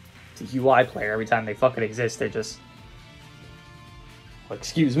 It's a UI player, every time they fucking exist, they're just... Well,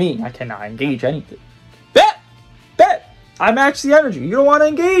 excuse me, I cannot engage anything. Bet! Bet! I match the energy. You don't want to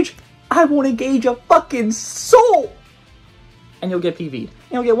engage? I won't engage a fucking soul! And you'll get PV'd.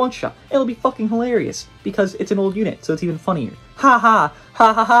 And you'll get one shot. It'll be fucking hilarious. Because it's an old unit, so it's even funnier. Ha ha!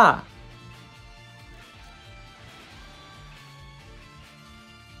 Ha ha ha!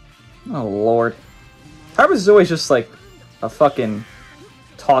 Oh lord. Harvest is always just like a fucking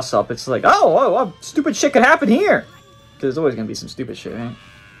toss-up. It's like, oh, stupid shit could happen here! There's always gonna be some stupid shit, right?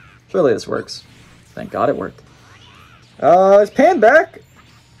 Surely this works. Thank God it worked. Is Pan back?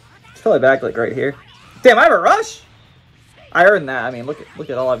 It's probably back like right here. Damn, I have a rush? I earned that. I mean, look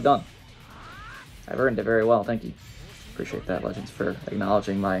at all I've done. I've earned it very well, thank you. Appreciate that, Legends, for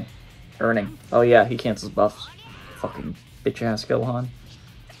acknowledging my earning. Oh yeah, he cancels buffs. Fucking bitch-ass Gohan.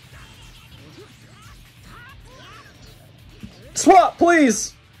 Swap,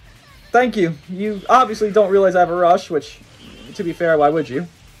 please! Thank you. You obviously don't realize I have a rush, which, to be fair, why would you?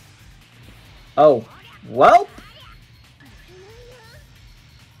 Oh. Well?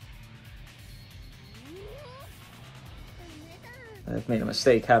 I've made a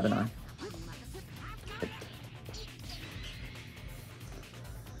mistake, haven't I?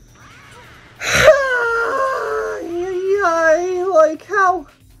 Like, how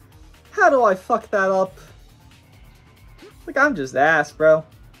do I fuck that up? Like, I'm just ass, bro.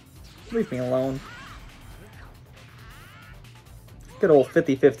 Leave me alone. Good old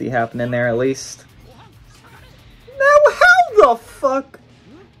 50-50 happening there, at least. Now, how the fuck?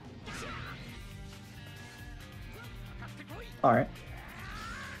 Alright.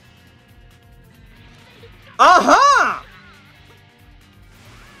 Aha!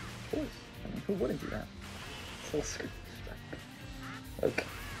 Who wouldn't do that? Full screen. Okay.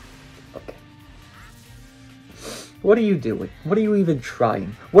 Okay. What are you doing? What are you even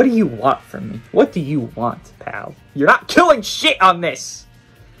trying? What do you want from me? What do you want, pal? You're not killing shit on this!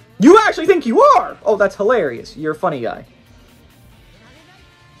 You actually think you are! Oh, that's hilarious. You're a funny guy.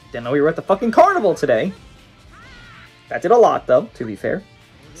 Didn't know you were at the fucking carnival today. That did a lot, though, to be fair.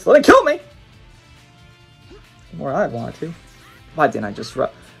 Still didn't kill me! More I wanted to. Why didn't I just I'm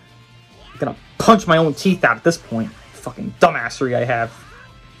gonna punch my own teeth out at this point. Fucking dumbassery I have.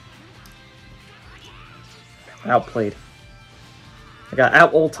 Outplayed. I got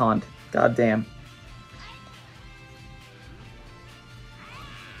out-ultoned. God damn.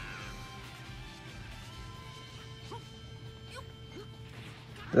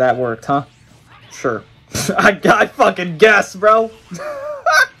 That worked, huh? Sure. I fucking guess, bro.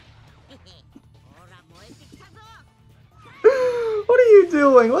 What are you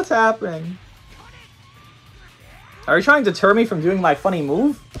doing? What's happening? Are you trying to deter me from doing my funny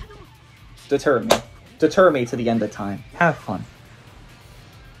move? Deter me. Deter me to the end of time. Have fun.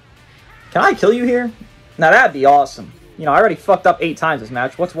 Can I kill you here? Now that'd be awesome. You know, I already fucked up 8 times this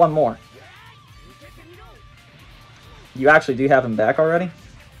match. What's one more? You actually do have him back already?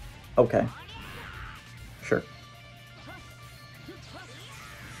 Okay. Sure.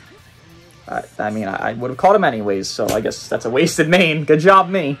 I mean, I would have caught him anyways, so I guess that's a wasted main. Good job,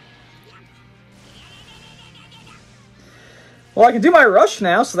 me. Well, I can do my rush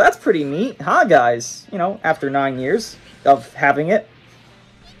now, so that's pretty neat, huh, guys? You know, after 9 years of having it.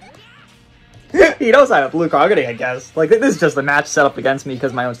 He knows I have a blue card, I guess. Like, this is just a match set up against me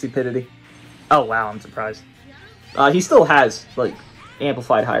because of my own stupidity. Oh, wow, I'm surprised. He still has, like,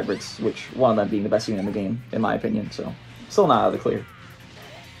 amplified hybrids, which one of them being the best unit in the game, in my opinion, so still not out of the clear.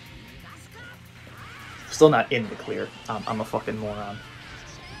 Still not in the clear. I'm a fucking moron.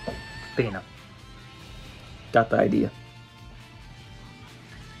 But you know. Got the idea.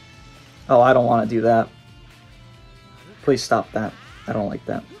 Oh, I don't want to do that. Please stop that. I don't like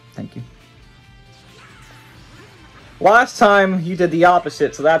that. Thank you. Last time you did the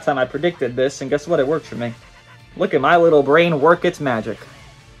opposite, so that time I predicted this, and guess what? It worked for me. Look at my little brain work its magic.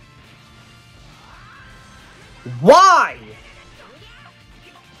 Why?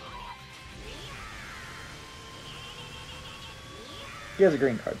 He has a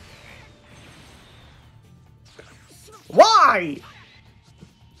green card. Why?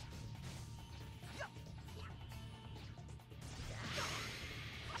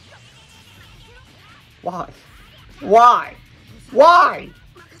 Why? Why? Why?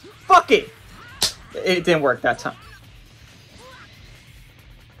 Fuck it! It didn't work that time.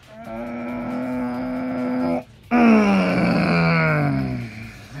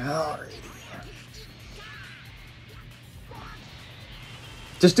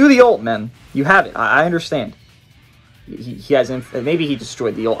 Just do the ult, man. You have it. I understand. He has maybe he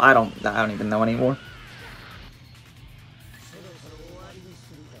destroyed the ult. I don't even know anymore.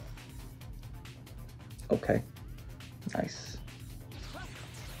 Okay. Nice.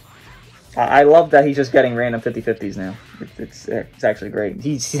 I love that he's just getting random 50-50s now. It's actually great.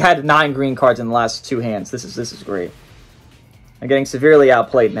 He's had 9 green cards in the last 2 hands. This is great. I'm getting severely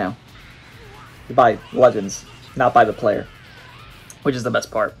outplayed now. By Legends, not by the player. Which is the best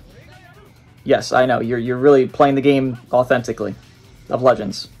part. Yes, I know. You're really playing the game authentically. Of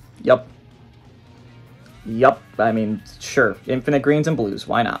Legends. Yup. Yup. I mean, sure. Infinite greens and blues.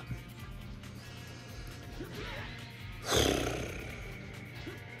 Why not?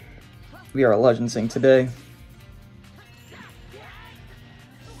 We are Legendsing today.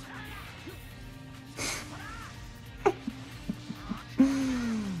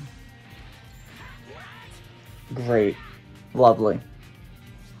 Great. Lovely.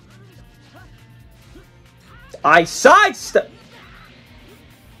 I sidestep.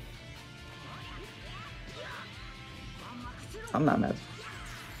 I'm not mad.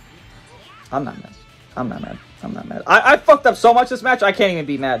 I'm not mad. I'm not mad. I'm not mad. I fucked up so much this match, I can't even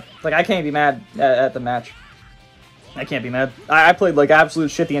be mad. Like, I can't be mad at the match. I can't be mad. I played, like, absolute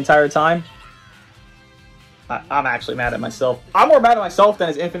shit the entire time. I'm actually mad at myself. I'm more mad at myself than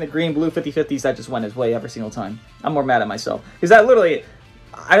his infinite green, blue 50-50s that just went his way every single time. I'm more mad at myself. Because that literally...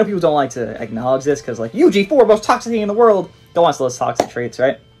 I know people don't like to acknowledge this, because, like, UG4, most toxic thing in the world. Don't want to list toxic traits,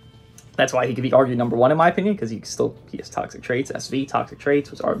 right? That's why he could be argued number 1 in my opinion, because he has toxic traits. SV, toxic traits,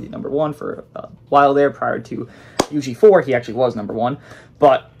 was argued number 1 for a while there. Prior to UG4, he actually was number 1.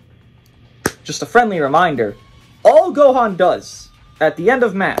 But just a friendly reminder, all Gohan does at the end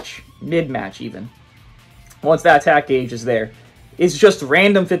of match, mid-match even, once that attack gauge is there, is just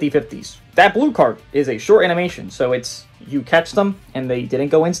random 50-50s. That blue card is a short animation, so it's you catch them and they didn't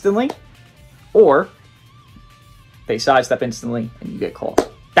go instantly, or they sidestep instantly and you get caught.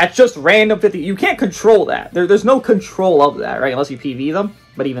 That's just random 50. You can't control that. There's no control of that, right? Unless you PV them.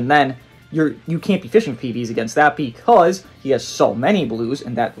 But even then, you can't be fishing PVs against that because he has so many blues,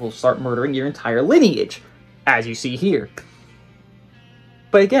 and that will start murdering your entire lineage, as you see here.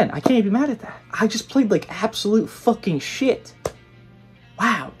 But again, I can't be mad at that. I just played like absolute fucking shit.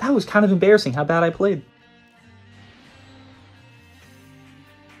 Wow, that was kind of embarrassing how bad I played.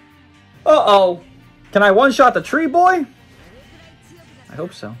 Uh-oh. Can I one-shot the tree boy? I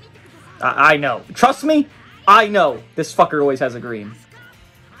hope so. I know. Trust me, I know. This fucker always has a green.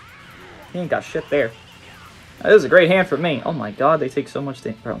 He ain't got shit there. That is a great hand for me. Oh my god, they take so much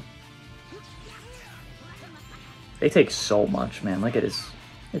damage. Bro. They take so much, man. Like, it's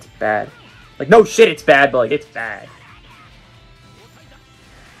bad. Like, no shit, it's bad, but, like, it's bad.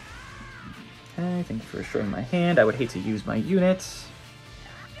 Okay, thank you for restoring my hand. I would hate to use my units.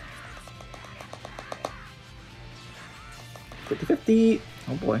 50-50.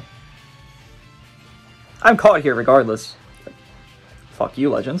 Oh boy. I'm caught here regardless. Fuck you,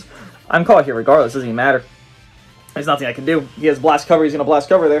 Legends. I'm caught here regardless. Doesn't even matter. There's nothing I can do. He has blast cover. He's going to blast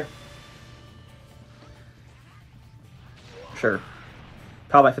cover there. Sure.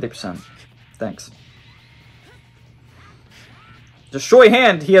 Power by 50%. Thanks. Destroy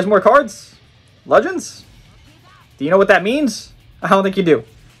hand. He has more cards? Legends? Do you know what that means? I don't think you do.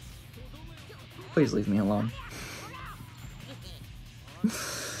 Please leave me alone.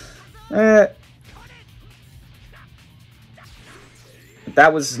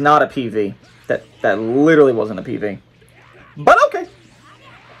 That was not a PV. That literally wasn't a PV. But okay.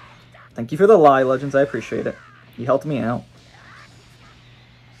 Thank you for the lie, Legends. I appreciate it. You helped me out.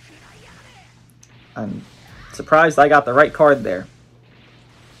 I'm surprised I got the right card there.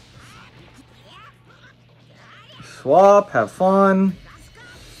 Swap, have fun.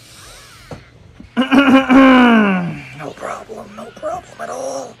 No problem at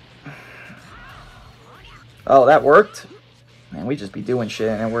all. Oh, that worked? Man, we just be doing shit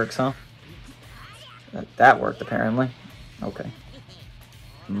and it works, huh? That worked, apparently. Okay.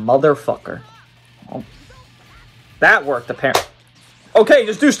 Motherfucker. Oh. That worked, apparently. Okay,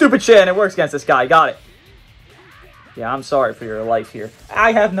 just do stupid shit and it works against this guy. Got it. Yeah, I'm sorry for your life here.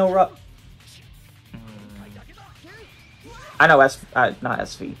 I have no I know not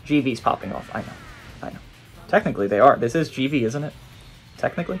SV. GV's popping off. I know. Technically, they are. This is GV, isn't it?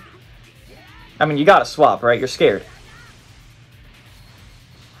 Technically? I mean, you gotta swap, right? You're scared.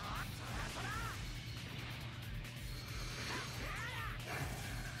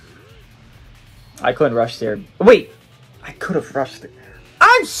 I couldn't rush there. Wait! I could have rushed it.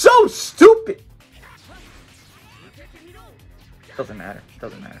 I'm so stupid! It doesn't matter. It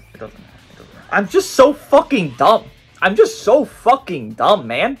doesn't matter. It doesn't matter. It doesn't matter. I'm just so fucking dumb. I'm just so fucking dumb,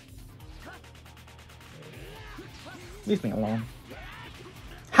 man. Leave me alone.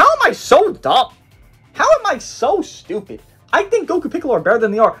 How am I so dumb? How am I so stupid? I think Goku Piccolo are better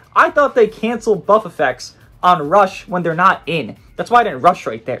than they are. I thought they canceled buff effects on Rush when they're not in. That's why I didn't rush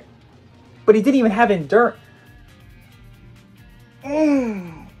right there. But he didn't even have endurance.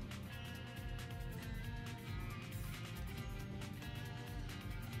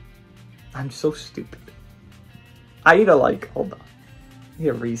 I'm so stupid. I need to, like, hold on. I need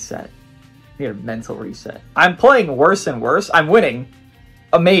a reset. I need a mental reset. I'm playing worse and worse. I'm winning.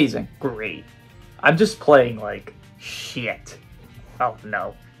 Amazing. Great. I'm just playing, like, shit. Oh,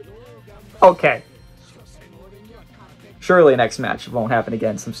 no. Okay. Surely next match won't happen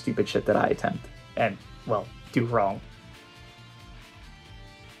again. Some stupid shit that I attempt. And, well, do wrong.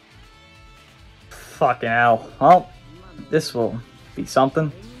 Fucking hell. Well, this will be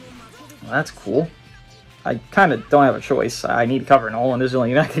something. Well, that's cool. I kind of don't have a choice. I need cover null, and there's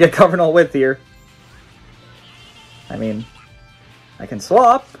only I can get cover null with here. I mean, I can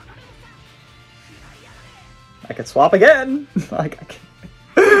swap. I can swap again. Like,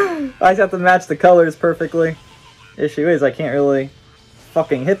 I just have to match the colors perfectly. Issue is, I can't really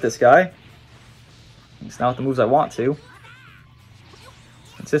fucking hit this guy. It's not the moves I want to.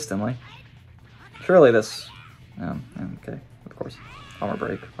 Consistently. Surely this... okay, of course. Armor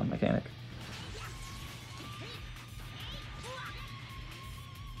break on mechanic.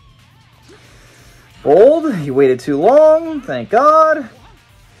 Bold, he waited too long, thank God.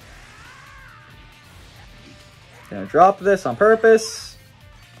 Gonna drop this on purpose.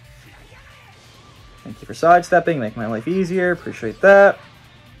 Thank you for sidestepping, make my life easier. Appreciate that.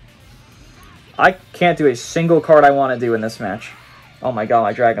 I can't do a single card I want to do in this match. Oh my god,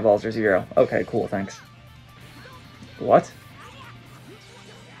 my Dragon Balls are 0. Okay, cool, thanks. What?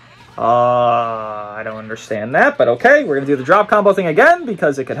 I don't understand that, but okay. We're gonna do the drop combo thing again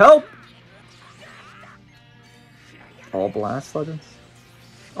because it could help. All Blast Legends?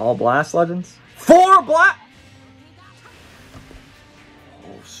 All Blast Legends? 4 Blast!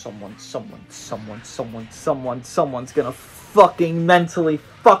 Oh, someone's gonna fucking mentally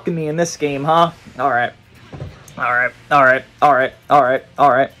fuck me in this game, huh? Alright. Alright.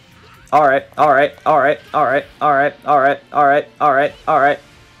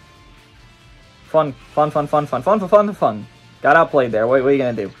 Fun. Got outplayed there. What are you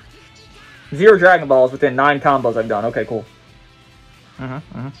gonna do? 0 Dragon Balls within 9 combos I've done. Okay, cool.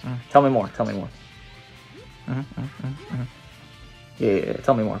 Tell me more. Yeah,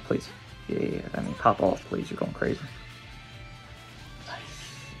 tell me more, please. Yeah. I mean, pop off, please. You're going crazy.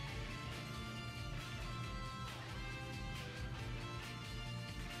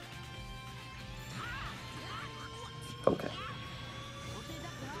 Okay.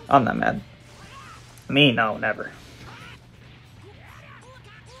 I'm not mad. Me? No, never.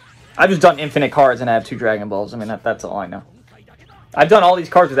 I've just done infinite cards and I have 2 Dragon Balls. I mean, that's all I know. I've done all these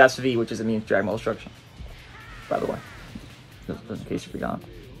cards with SV, which is a means Dragon Ball Destruction. By the way. Just in case you forgot.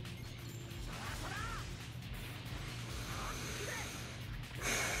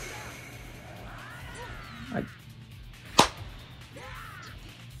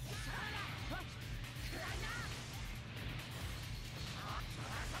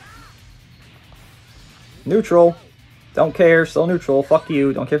 Neutral. Don't care. Still neutral. Fuck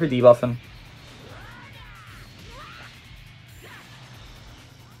you. Don't care for debuffing.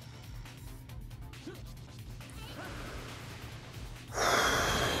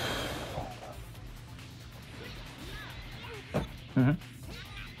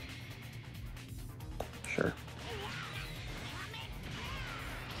 Sure.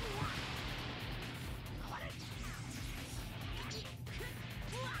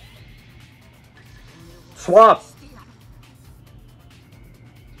 Swap!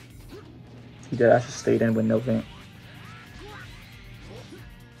 He did actually stayed in with no vent.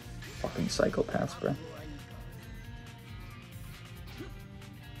 Fucking psychopaths, bro.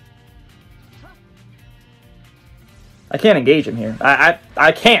 I can't engage him here.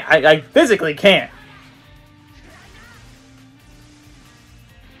 I can't. I physically can't.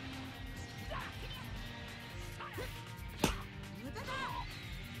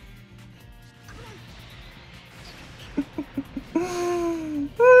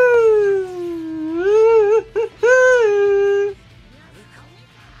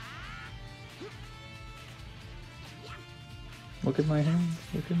 Look at my hand.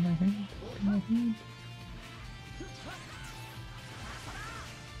 Look at my hand. Look at my hand.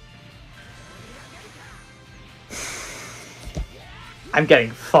 I'm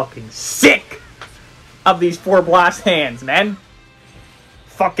getting fucking sick of these 4 blast hands, man.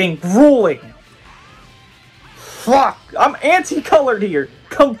 Fucking grueling. Fuck. I'm anti-colored here.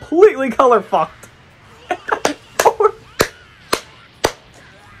 Completely color fucked.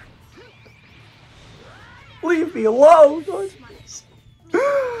 Leave me alone.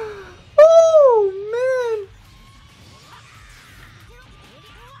 Oh, man.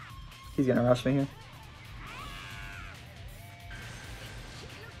 He's gonna rush me here.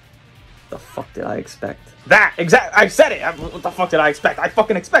 The fuck did I expect? That! I said it! What the fuck did I expect? I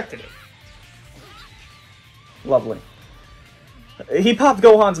fucking expected it. Lovely. He popped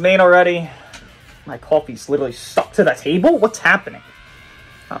Gohan's main already. My coffee's literally stuck to the table? What's happening?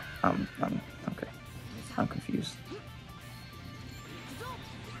 Oh, okay. I'm confused.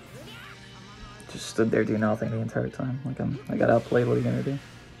 Just stood there doing nothing the entire time. Like I got outplayed. What are you gonna do?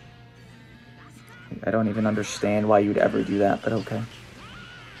 I don't even understand why you'd ever do that, but okay.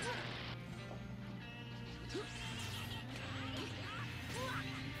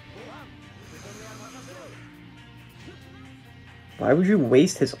 Why would you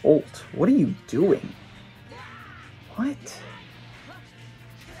waste his ult? What are you doing? What?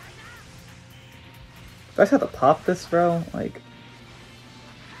 Do I just have to pop this, bro? Like...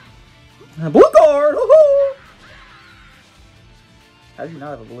 Blue card! Woohoo! How do you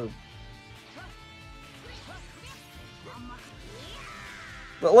not have a blue?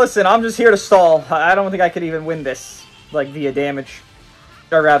 But listen, I'm just here to stall. I don't think I could even win this, like, via damage.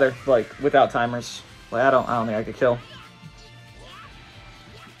 Or rather, like, without timers. Like, I don't think I could kill.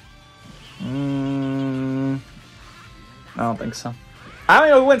 I don't think so. I don't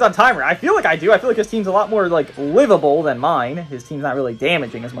know who wins on timer. I feel like I do. I feel like his team's a lot more, like, livable than mine. His team's not really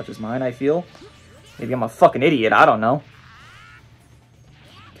damaging as much as mine, I feel. Maybe I'm a fucking idiot. I don't know.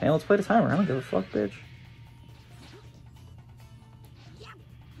 Okay, let's play the timer. I don't give a fuck, bitch.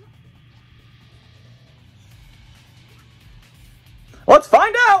 Let's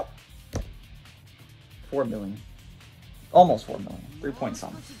find out! 4 million. Almost 4 million. 3 point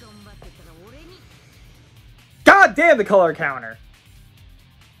something. God damn the color counter!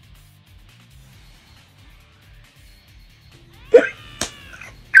 Okay.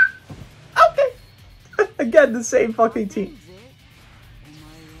 Again, the same fucking team.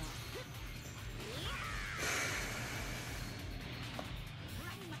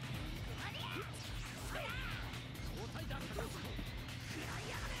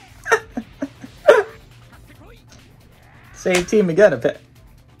 Same team again.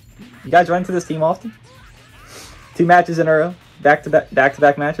 You guys run into this team often? 2 matches in a row?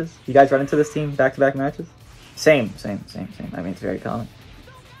 Back-to-back matches? You guys run into this team back-to-back matches? Same. I mean, it's very common.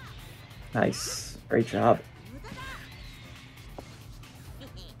 Nice. Great job.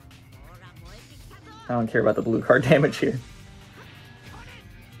 I don't care about the blue card damage here.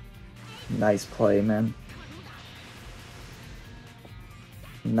 Nice play, man.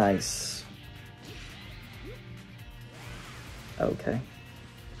 Nice. Okay.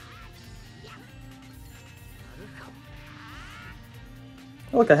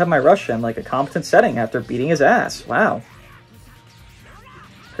 Look, I have my rush in like a competent setting after beating his ass. Wow.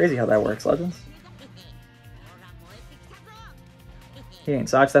 Crazy how that works, Legends. He ain't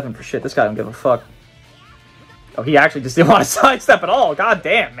sidestepping for shit. This guy don't give a fuck. Oh, he actually just didn't want to sidestep at all. God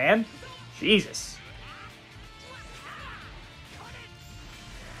damn, man. Jesus.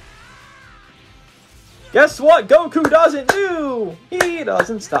 Guess what Goku doesn't do? He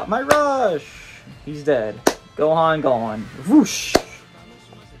doesn't stop my rush. He's dead. Gohan gone. Whoosh.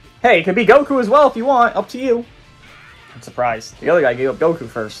 Hey, it could be Goku as well if you want. Up to you. I'm surprised. The other guy gave up Goku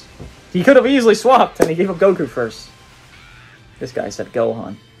first. He could have easily swapped, and he gave up Goku first. This guy said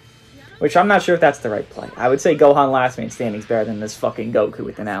Gohan. Which I'm not sure if that's the right play. I would say Gohan last man standing is better than this fucking Goku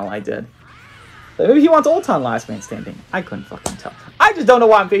with an ally did. But maybe he wants Ulton last man standing. I couldn't fucking tell. I just don't know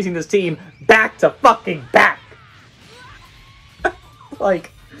why I'm facing this team back to fucking back.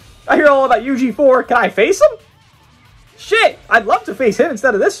 Like, I hear all about UG4. Can I face him? Shit! I'd love to face him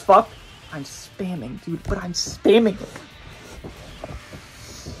instead of this fuck. I'm spamming, dude, but I'm spamming.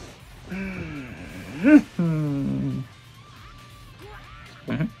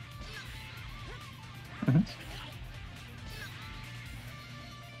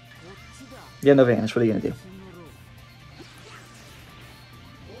 You have no advantage. What are you gonna do?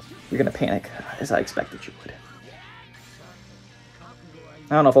 You're gonna panic, as I expected you would.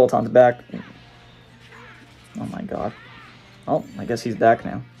 I don't know if Ulton's back. Oh my god. Oh, I guess he's back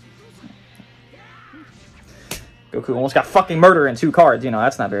now. Goku almost got fucking murder in 2 cards. You know,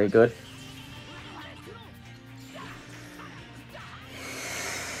 that's not very good.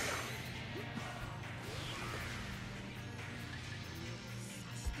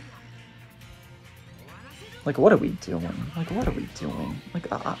 Like, what are we doing? Like, what are we doing? Like,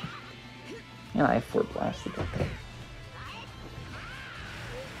 yeah, I have 4 blasted. Okay.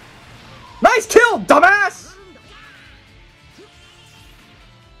 Nice kill, dumbass!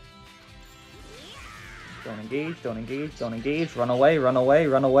 Don't engage, don't engage, don't engage. Run away, run away,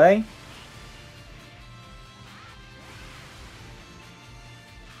 run away.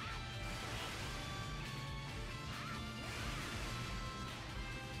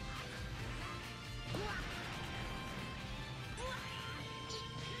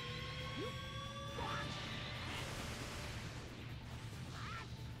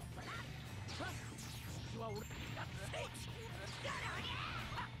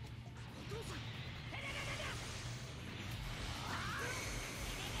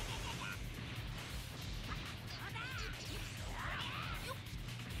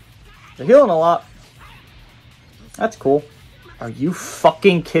 They're healing a lot. That's cool. Are you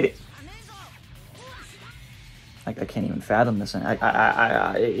fucking kidding? Like, I can't even fathom this.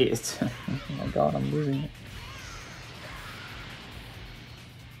 It's oh my god, I'm losing it.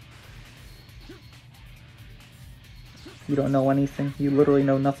 You don't know anything. You literally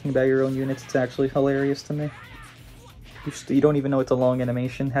know nothing about your own units. It's actually hilarious to me. You don't even know it's a long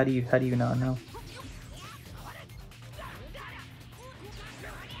animation. How do you not know?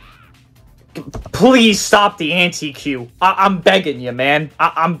 Please stop the anti-Q. I'm begging you, man.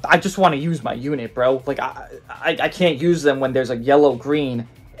 I just want to use my unit, bro. Like, I can't use them when there's a yellow-green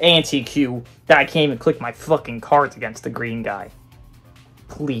anti-Q that I can't even click my fucking cards against the green guy.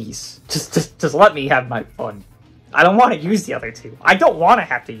 Please. Just let me have my fun. I don't want to use the other two. I don't want to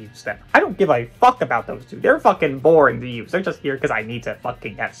have to use them. I don't give a fuck about those two. They're fucking boring to use. They're just here because I need to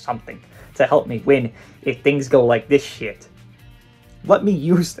fucking have something to help me win if things go like this shit. Let me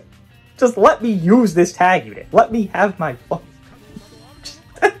use them. Just let me use this tag unit. Let me have my fun.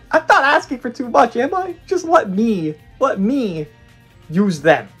 I'm not asking for too much, am I? Just let me use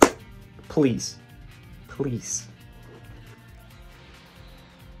them. Please. Please.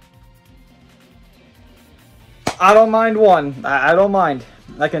 I don't mind one. I don't mind.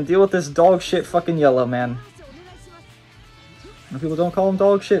 I can deal with this dog shit fucking yellow man. When people don't call him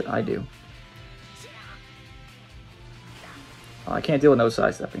dog shit, I do. Oh, I can't deal with no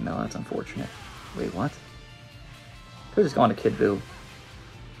sidestepping though, that's unfortunate. Wait, what? Could've just gone to Kid Buu.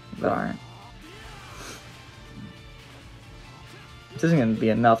 But alright. This isn't gonna be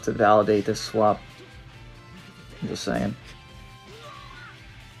enough to validate this swap. I'm just saying.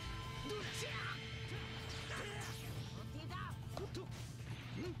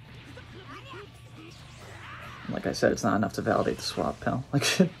 Like I said, it's not enough to validate the swap, pal.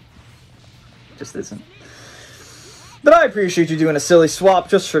 Like, it just isn't. But I appreciate you doing a silly swap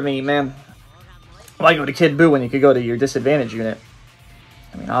just for me, man. Why go to Kid Buu when you could go to your disadvantage unit?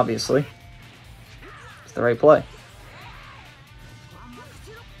 I mean, obviously. It's the right play.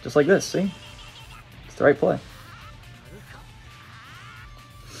 Just like this, see? It's the right play.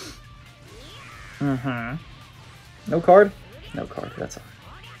 No card? No card, that's all.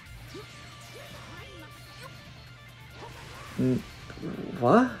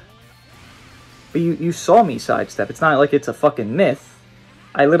 What? But you saw me sidestep. It's not like it's a fucking myth.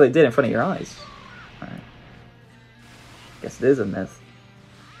 I literally did in front of your eyes. Alright. Guess it is a myth.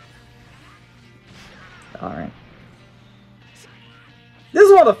 Alright. This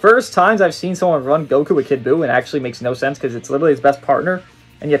is one of the first times I've seen someone run Goku with Kid Buu and it actually makes no sense because it's literally his best partner,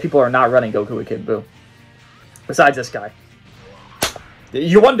 and yet people are not running Goku with Kid Buu. Besides this guy.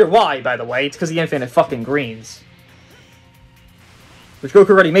 You wonder why, by the way. It's because he infinite fucking greens. Which Goku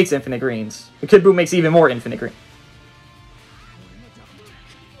already makes infinite greens. But Kid Buu makes even more infinite green.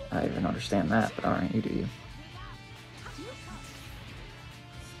 I don't even understand that, but alright, you do you.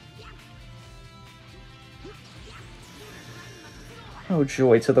 Oh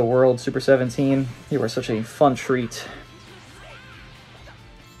joy to the world, Super 17. You are such a fun treat.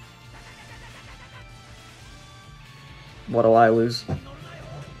 What'll I lose?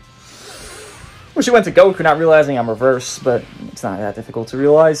 Wish you went to Goku not realizing I'm reverse, but it's not that difficult to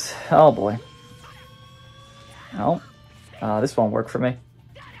realize. Oh boy. Oh. This won't work for me.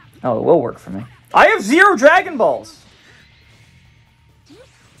 Oh, it will work for me. I have 0 Dragon Balls!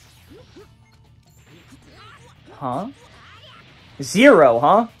 Huh? 0,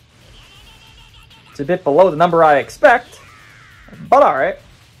 huh? It's a bit below the number I expect. But alright.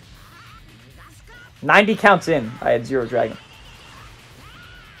 90 counts in. I had 0 Dragon.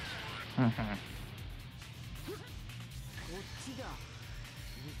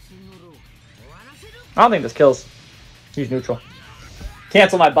 I don't think this kills. He's neutral.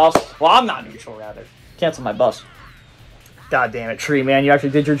 Cancel my buffs. Well, I'm not neutral, rather. Cancel my buffs. God damn it, Tree, man. You actually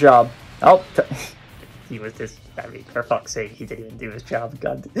did your job. Oh. He was just... I mean, for fuck's sake, he didn't even do his job.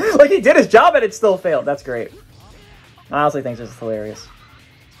 God. Like, he did his job and it still failed. That's great. I honestly think this is hilarious.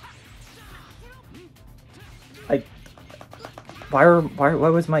 Like... Why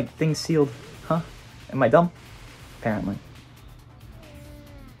was my thing sealed? Huh? Am I dumb? Apparently.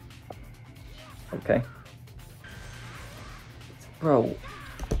 Okay. Bro.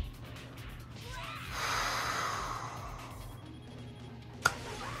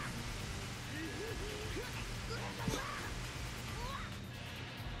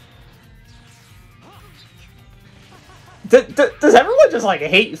 Does everyone just, like,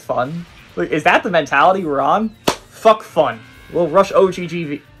 hate fun? Like, is that the mentality we're on? Fuck fun. We'll rush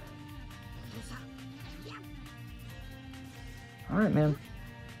OGGV. Alright, man.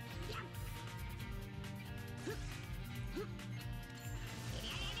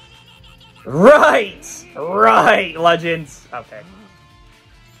 Right! Right, Legends! Okay.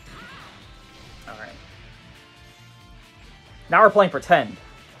 Alright. Now we're playing Pretend.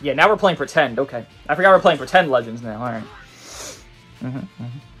 Yeah, now we're playing Pretend, okay. I forgot we're playing Pretend Legends now, alright.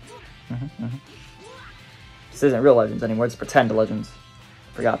 This isn't real Legends anymore, it's Pretend Legends.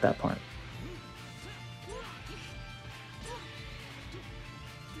 Forgot that part.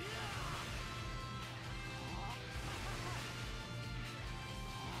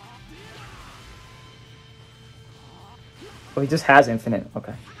 Oh, he just has infinite.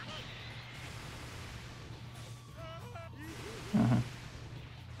 Okay.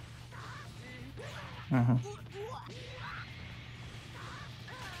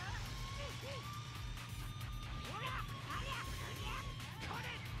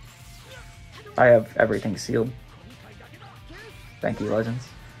 I have everything sealed. Thank you, Legends.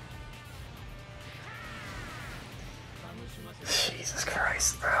 Jesus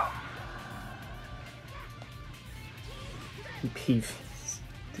Christ, bro. Peeve.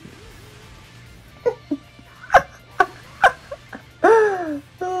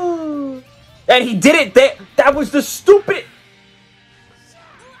 And he did it! That was the stupid...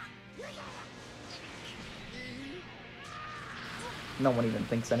 No one even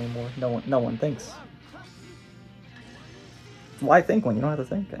thinks anymore. No one thinks. Why think when you don't have to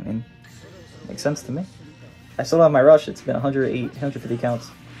think? I mean, it makes sense to me. I still have my rush. It's been 108, 150 counts.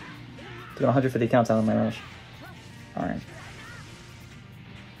 It's been 150 counts out of my rush. Alright.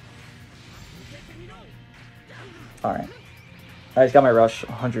 Alright. I just got my rush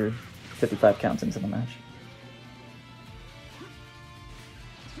 155 counts into the match.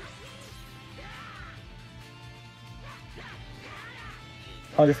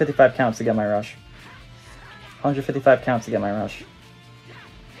 $155 counts to get my rush. 155 counts to get my rush.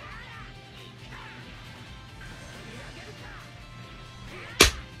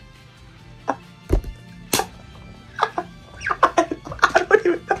 I don't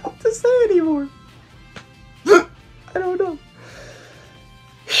even know what to say anymore. I don't know.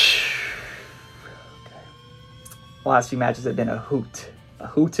 Okay. Last few matches have been a hoot. A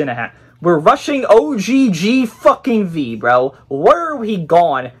hoot and a half. We're rushing OGG fucking V, bro. Where are we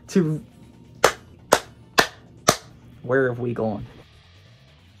gone to... Where have we gone?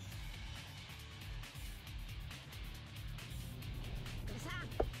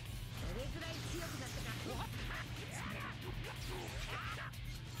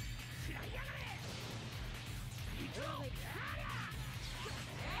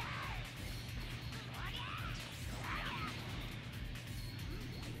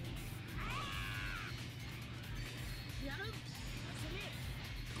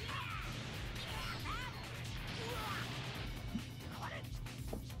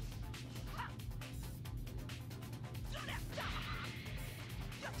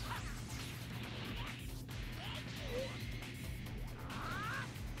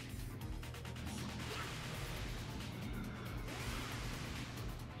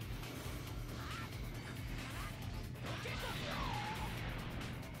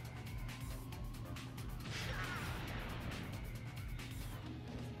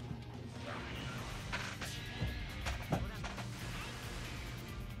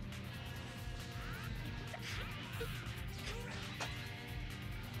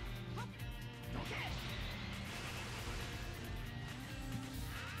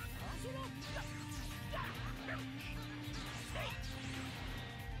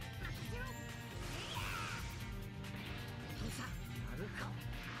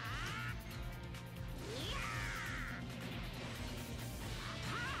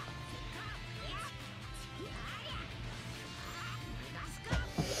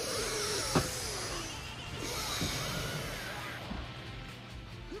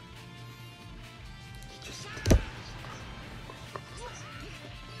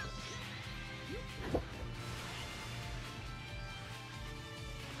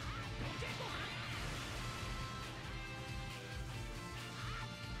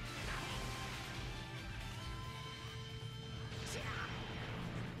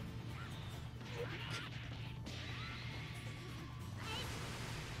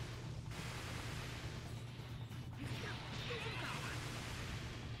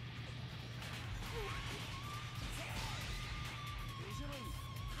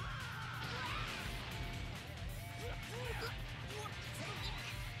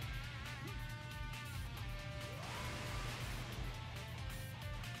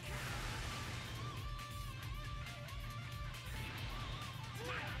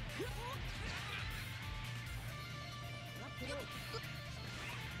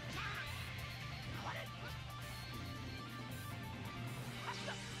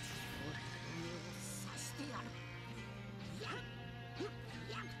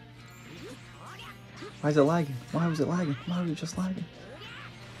 Why is it lagging? Why was it lagging? Why was it just lagging?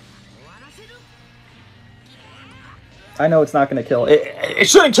 I know it's not going to kill. It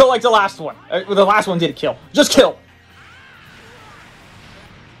shouldn't kill like the last one. The last one did kill. Just kill.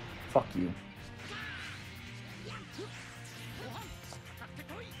 Fuck you.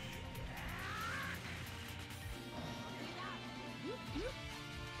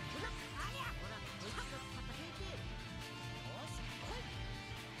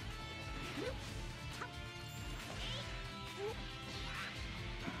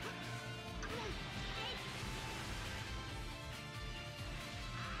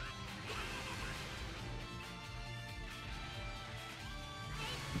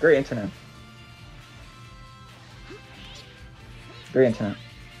 Great internet. Great internet.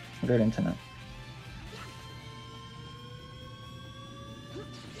 Great internet.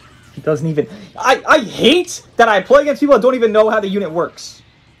 He doesn't even... I hate that I play against people that don't even know how the unit works.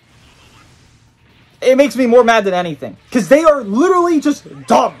 It makes me more mad than anything. Because they are literally just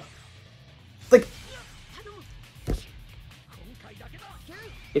dumb. Like...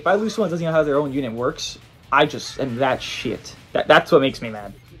 If I lose someone that doesn't know how their own unit works, I just am that shit. That's what makes me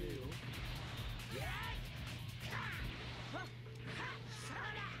mad.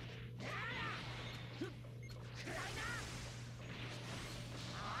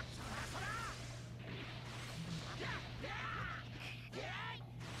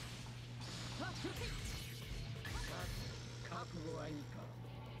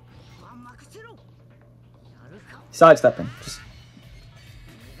 Sidestepping. Just...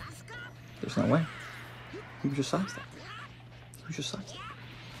 There's no way. He was just sidestepping. He was just sidestepping.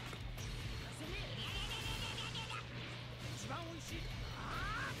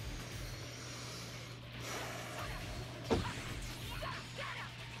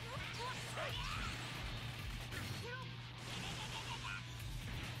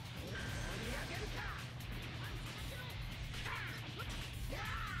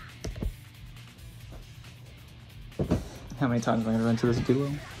 How many times am I going to run into this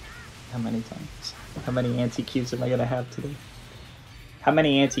duo? How many times? How many anti-Qs am I going to have today? How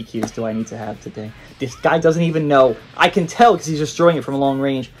many anti-Qs do I need to have today? This guy doesn't even know. I can tell because he's destroying it from a long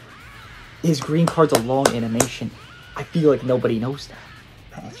range. His green card's a long animation. I feel like nobody knows that.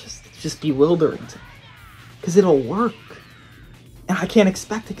 Man, it's just bewildering to me. Because it'll work. And I can't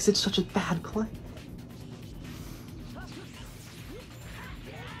expect it because it's such a bad play.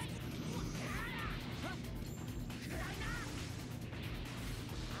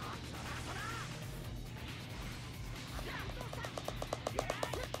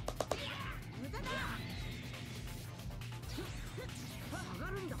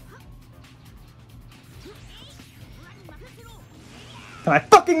 Can I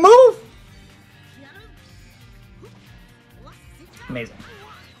fucking move? Amazing.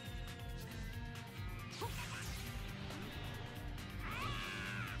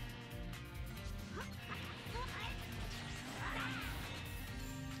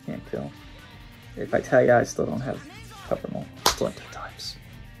 Can't kill. If I tell you, I still don't have cover more plenty of times.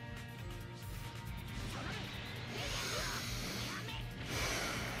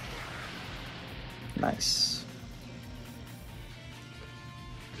 Nice.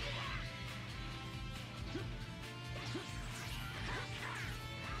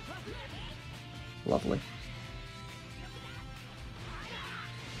 Lovely.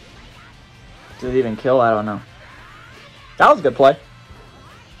 Did it even kill? I don't know. That was a good play.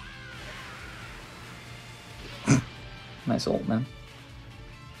 Nice ult, man.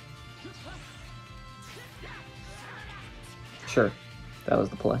 Sure, that was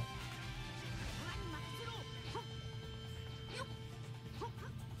the play.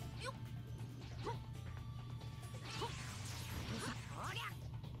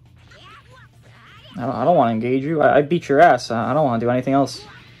 I don't want to engage you. I beat your ass. I don't want to do anything else.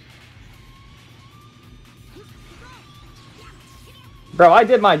 Bro, I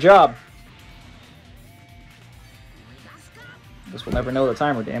did my job. Guess we'll never know the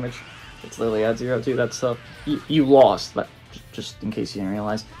timer damage. It's literally at 0-2. That's tough. You lost, but just in case you didn't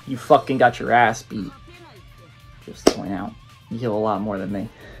realize, you fucking got your ass beat. Just to point out, you heal a lot more than me.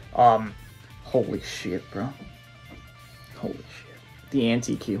 Holy shit, bro. Holy shit. The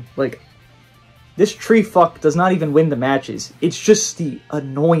anti-Q. Like, this tree fuck does not even win the matches. It's just the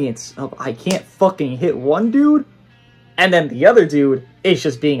annoyance of I can't fucking hit one dude, and then the other dude is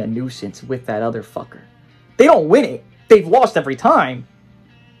just being a nuisance with that other fucker. They don't win it. They've lost every time.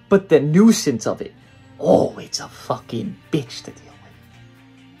 But the nuisance of it, oh, it's a fucking bitch to deal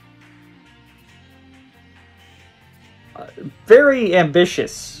with. Very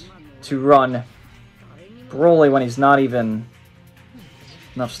ambitious to run Broly when he's not even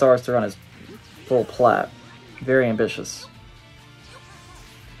enough stars to run his full plat. Very ambitious.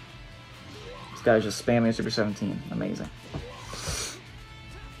 This guy's just spamming Super 17. Amazing.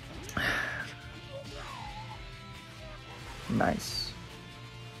 Nice.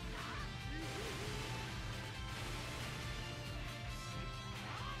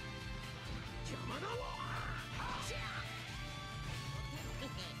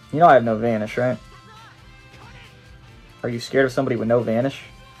 You know I have no vanish, right? Are you scared of somebody with no vanish?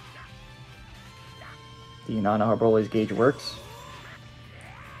 Do you not know how Broly's gauge works?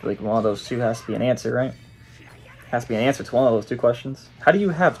 Like, one of those two has to be an answer, right? Has to be an answer to one of those two questions. How do you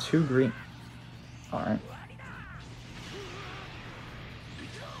have 2 green? Alright.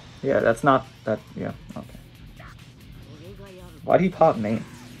 Yeah, that's not... that. Yeah, okay. Why'd he pop me?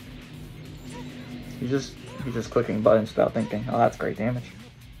 He's just clicking buttons without thinking. Oh, that's great damage.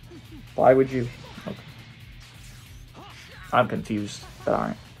 Why would you? Okay. I'm confused, but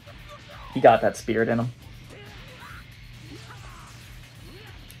alright. He got that spirit in him.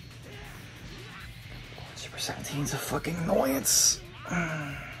 Super 17's a fucking annoyance.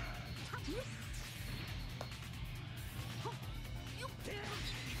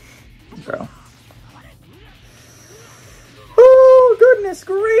 Bro. Oh, goodness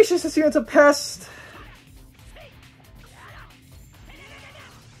gracious, this unit's a pest.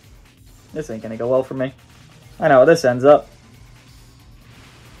 This ain't gonna go well for me. I know how this ends up.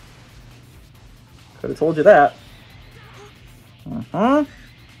 Could have told you that. I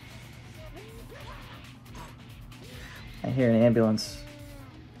hear an ambulance.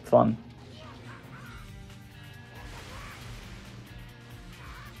 Fun.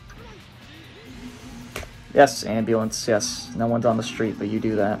 Yes, ambulance, yes. No one's on the street, but you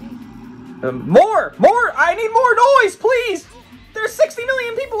do that. More! More! I need more noise, please! There's 60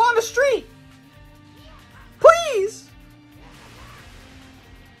 million people on the street! Please!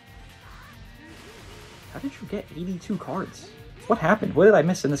 How did you get 82 cards? What happened? What did I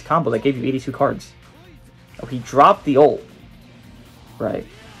miss in this combo that gave you 82 cards? Oh, he dropped the ult. Right.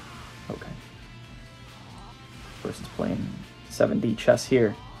 Okay. Person's playing 7D chess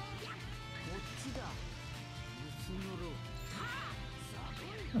here.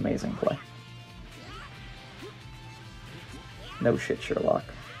 Amazing play. No shit, Sherlock.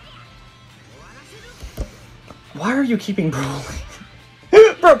 Why are you keeping Broly?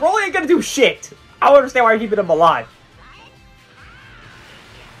 Bro, Broly ain't gonna do shit! I don't understand why you're keeping him alive.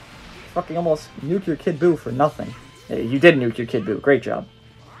 Fucking almost nuke your Kid Buu for nothing. Yeah, you did nuke your Kid Buu. Great job.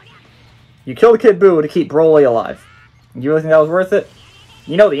 You killed Kid Buu to keep Broly alive. You really think that was worth it?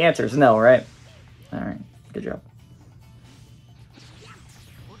 You know the answer is no, right? Alright, good job.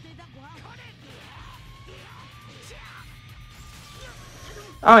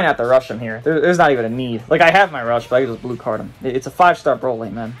 I don't have to rush him here. There's not even a need. Like, I have my rush, but I can just blue card him. It's a 5-star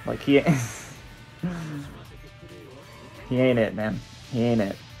Broly, man. Like, he ain't... he ain't it, man. He ain't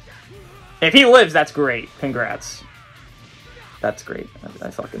it. If he lives, that's great. Congrats. That's great. I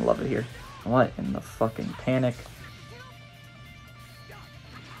fucking love it here. What in the fucking panic?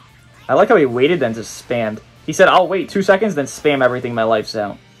 I like how he waited, then just spammed. He said, I'll wait 2 seconds, then spam everything my life's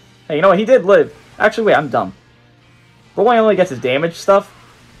out. Hey, you know what? He did live. Actually, wait, I'm dumb. Broly only gets his damage stuff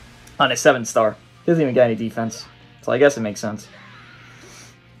on his 7-star. He doesn't even get any defense. So I guess it makes sense.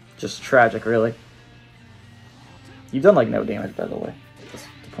 Just tragic, really. You've done, like, no damage, by the way. Just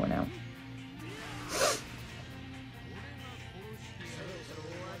to point out.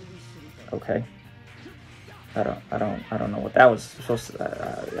 Okay. I don't know what that was supposed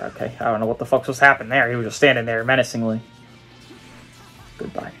to... okay, I don't know what the fuck's supposed to happen there. He was just standing there menacingly.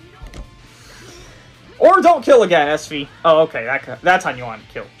 Goodbye. Or don't kill again, SV. Oh, okay, that's how you want to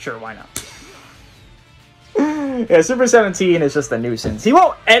kill. Sure, why not? Yeah, Super 17 is just a nuisance. He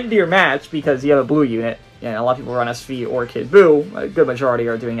won't end your match because you have a blue unit. And a lot of people run SV or Kid Buu. A good majority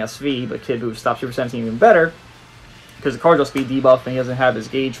are doing SV, but Kid Buu stops Super 17 even better. Because the cardinal speed debuff and he doesn't have his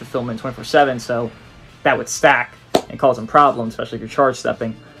gauge fulfillment 24/7, so that would stack and cause him problems, especially if you're charge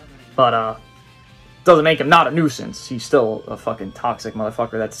stepping. But doesn't make him not a nuisance. He's still a fucking toxic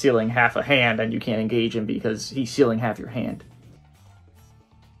motherfucker that's sealing half a hand and you can't engage him because he's sealing half your hand.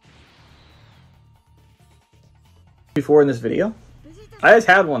 Before in this video, I just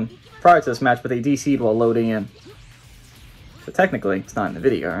had one prior to this match, but they DC'd while loading in. So technically, it's not in the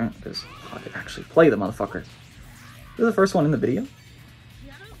video, right? Because I could actually play the motherfucker. This is the first one in the video.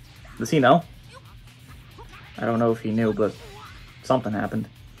 Does he know? I don't know if he knew, but something happened.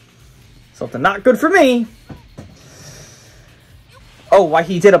 Something not good for me. Oh, why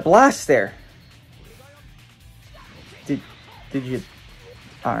he did a blast there? Did you?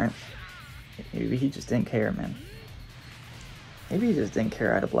 All right. Maybe he just didn't care, man. Maybe he just didn't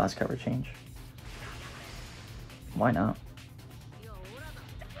care I had a blast cover change. Why not?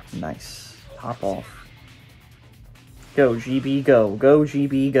 Nice. Hop off. Go, GB, go. Go,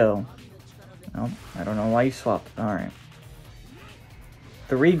 GB, go. No, I don't know why you swapped. Alright.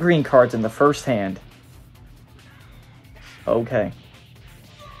 3 green cards in the first hand. Okay.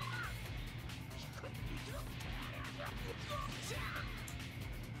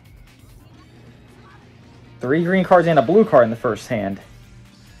 Three green cards and a blue card in the first hand.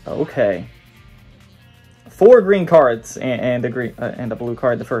 Okay. 4 green cards and a blue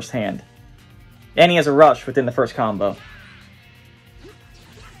card in the first hand. And he has a rush within the first combo.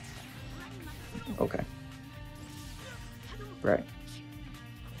 Okay. Right.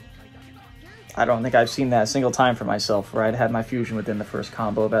 I don't think I've seen that a single time for myself where I'd had my fusion within the first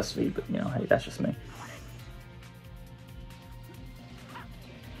combo of SV, but, you know, hey, that's just me.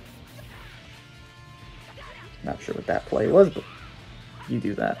 Not sure what that play was, but you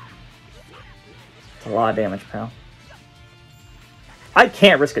do that. It's a lot of damage, pal. I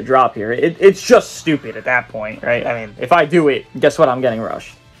can't risk a drop here. It's just stupid at that point, right? I mean, if I do it, guess what? I'm getting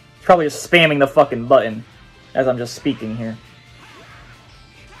rushed. Probably just spamming the fucking button as I'm just speaking here.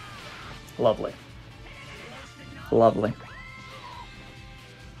 Lovely. Lovely.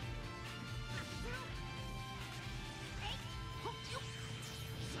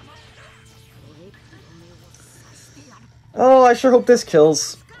 Oh, I sure hope this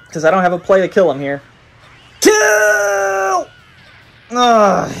kills, because I don't have a play to kill him here. Kill!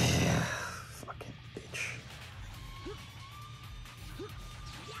 Oh, yeah. Fucking bitch.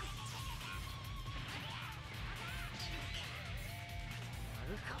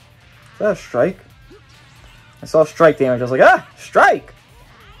 Is that a strike? I saw strike damage. I was like, ah, strike!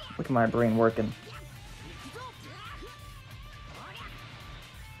 Look at my brain working.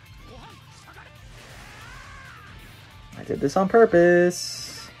 I did this on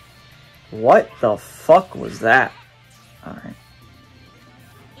purpose. What the fuck was that? Alright.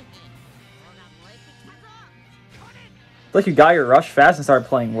 It's like you got your rush fast and started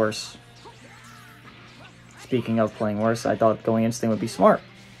playing worse. Speaking of playing worse, I thought going instinct would be smart.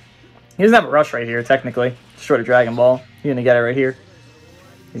 He doesn't have a rush right here, technically. Destroyed a Dragon Ball. He's gonna get it right here.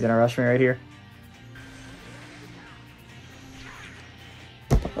 He's gonna rush me right here.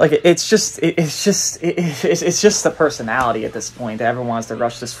 Like, it's just the personality at this point that everyone wants to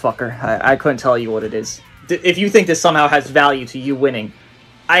rush this fucker. I couldn't tell you what it is. If you think this somehow has value to you winning,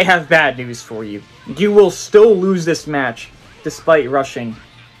 I have bad news for you. You will still lose this match despite rushing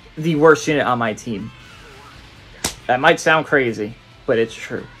the worst unit on my team. That might sound crazy, but it's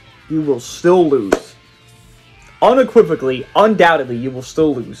true. You will still lose. Unequivocally, undoubtedly, you will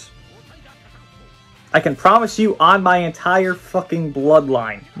still lose. I can promise you on my entire fucking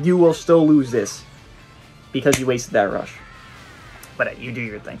bloodline, you will still lose this. Because you wasted that rush. But you do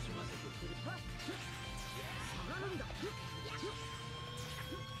your thing.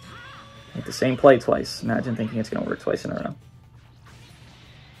 Make the same play twice. Imagine thinking it's going to work twice in a row.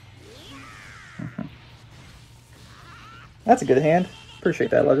 That's a good hand.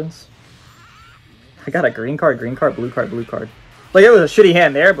 Appreciate that, Legends. I got a green card, blue card, blue card. Like, it was a shitty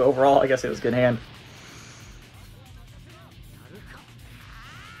hand there, but overall, I guess it was a good hand.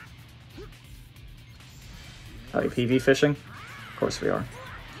 Are you PV fishing? Of course we are.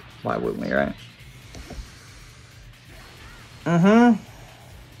 Why wouldn't we, right?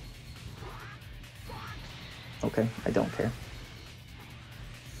 Okay, I don't care.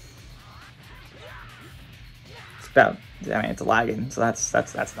 It's about, I mean, it's lagging, so that's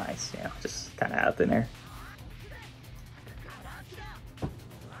nice, you know, just kind of out of thin air.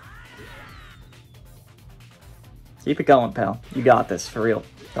 Keep it going, pal. You got this, for real.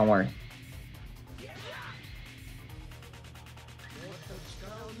 Don't worry.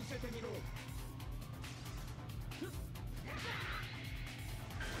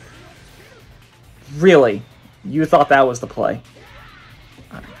 Really? You thought that was the play?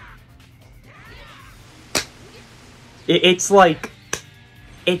 It's like,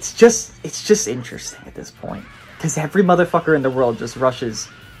 it's just interesting at this point. Because every motherfucker in the world just rushes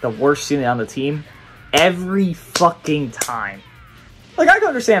the worst unit on the team every fucking time. Like, I can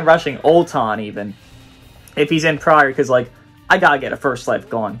understand rushing Ulton even, if he's in prior, because, like, I gotta get a first life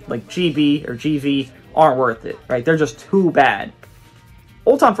going. Like, GB or GV aren't worth it, right? They're just too bad.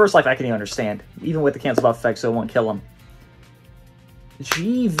 Ulton first life I can even understand, even with the cancel buff effect, so it won't kill him.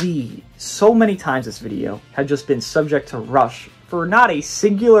 GV, so many times this video, had just been subject to rush for not a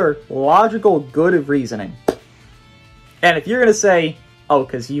singular, logical, good of reasoning. And if you're gonna say, oh,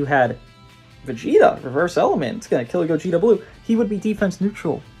 because you had Vegeta, reverse element, it's gonna kill Gogeta Blue, he would be defense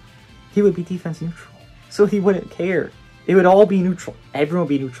neutral. He would be defense neutral. So he wouldn't care. It would all be neutral. Everyone would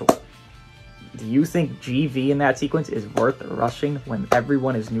be neutral. Do you think GV in that sequence is worth rushing when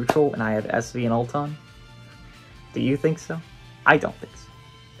everyone is neutral and I have SV and Ulton? Do you think so? I don't think so.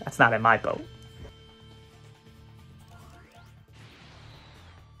 That's not in my boat.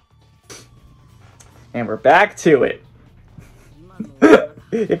 And we're back to it.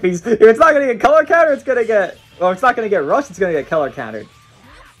 If it's not gonna get color countered, it's gonna get, well, it's not gonna get rushed, it's gonna get color countered.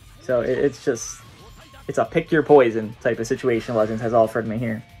 So it's just, it's a pick your poison type of situation Legends has offered me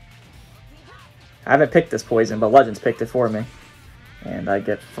here. I haven't picked this poison, but Legends picked it for me. And I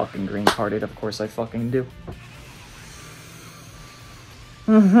get fucking green carded, of course I fucking do.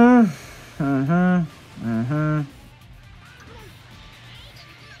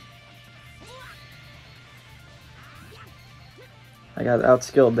 I got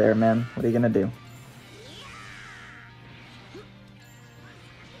outskilled there, man. What are you gonna do?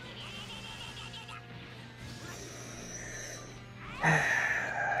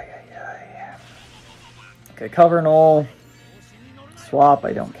 Okay, cover null. Swap,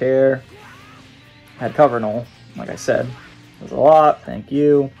 I don't care. Had cover null, like I said. There's a lot, thank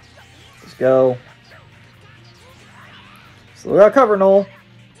you. Let's go. So we got cover null.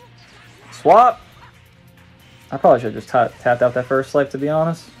 Swap. I probably should have just tapped out that first life, to be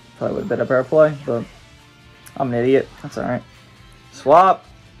honest. Probably would have been a better play, but I'm an idiot. That's alright. Swap.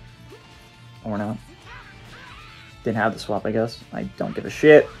 Or not. Didn't have the swap, I guess. I don't give a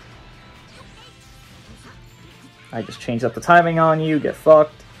shit. I just changed up the timing on you. Get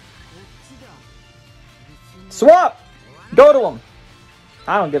fucked. Swap! Go to him!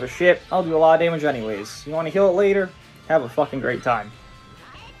 I don't give a shit. I'll do a lot of damage anyways. You want to heal it later? Have a fucking great time.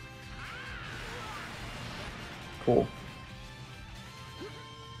 Cool.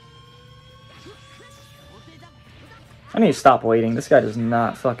 I need to stop waiting. This guy does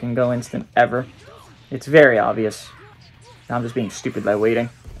not fucking go instant ever. It's very obvious. I'm just being stupid by waiting.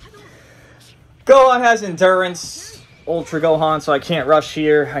 Gohan has endurance. Ultra Gohan, so I can't rush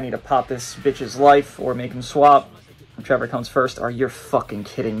here. I need to pop this bitch's life or make him swap. Whichever comes first. Are you fucking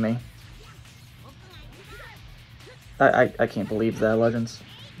kidding me? I can't believe that, Legends.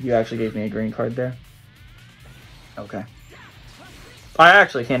 You actually gave me a green card there. Okay. I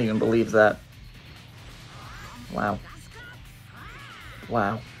actually can't even believe that. Wow.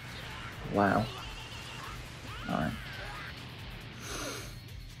 Wow. Wow. Alright.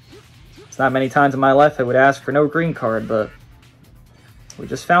 It's not many times in my life I would ask for no green card, but we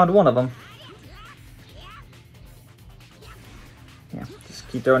just found one of them. Yeah, just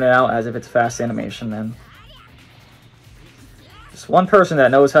keep throwing it out as if it's fast animation, then. Just one person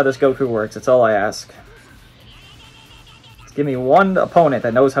that knows how this Goku works, that's all I ask. Just give me one opponent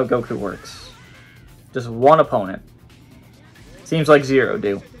that knows how Goku works. Just one opponent. Seems like Zero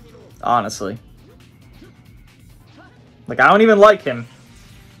do, honestly. Like, I don't even like him.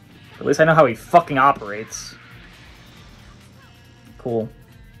 At least I know how he fucking operates. Cool.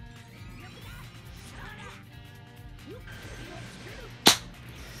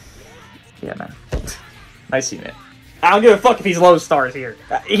 Yeah, man. Nice unit. I don't give a fuck if he's low stars here.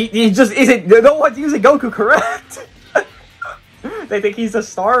 He just isn't. No one's using Goku correct. They think he's a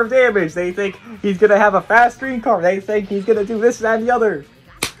star of damage. They think he's gonna have a fast green card. They think he's gonna do this, that, and the other.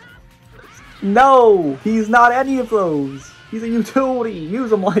 No, he's not any of those. He's a utility.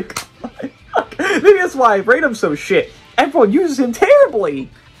 Use him like... Maybe that's why I rate him so shit. Everyone uses him terribly.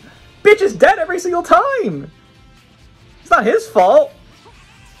 Bitch is dead every single time. It's not his fault.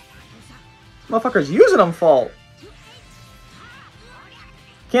 Motherfucker's using him fault.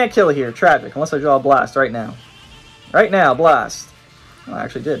 Can't kill here. Tragic. Unless I draw a blast right now. Right now, blast. Oh, I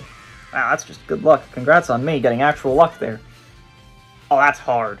actually did. Wow, that's just good luck. Congrats on me getting actual luck there. Oh, that's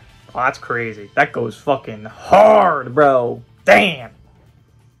hard. Oh, that's crazy. That goes fucking hard, bro. Damn.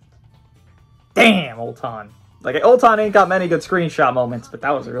 Damn, Ultan. Like, Ultan ain't got many good screenshot moments, but that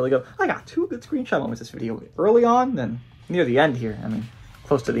was a really good... I got 2 good screenshot moments this video. Early on, then near the end here. I mean,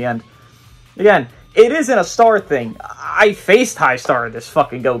 close to the end. Again, it isn't a star thing. I faced high star this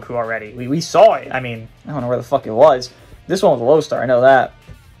fucking Goku already. We saw it. I mean, I don't know where the fuck it was. This one was a low star, I know that.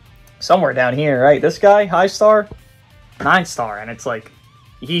 Somewhere down here, right? This guy, high star, 9 star, and it's like...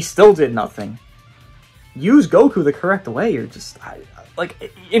 He still did nothing. Use Goku the correct way, or just... like,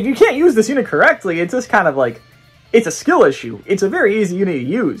 if you can't use this unit correctly, it's just kind of like... It's a skill issue. It's a very easy unit to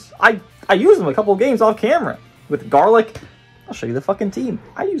use. I used them a couple of games off camera. With Garlic. I'll show you the fucking team.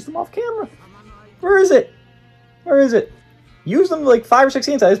 I used them off camera. Where is it? Where is it? Used them like 5 or 6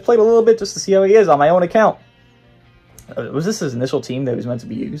 games. I just played a little bit just to see how he is on my own account. Was this his initial team that he was meant to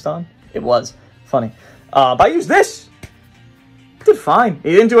be used on? It was. Funny. But I used this! Did fine.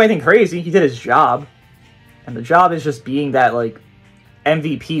 He didn't do anything crazy. He did his job. And the job is just being that, like,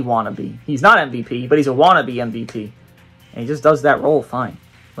 MVP wannabe. He's not MVP, but he's a wannabe MVP. And he just does that role fine.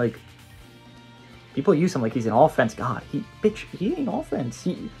 Like, people use him like he's an offense god. Bitch, he ain't offense.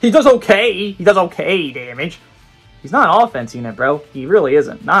 He does okay. He does okay damage. He's not an offense unit, bro. He really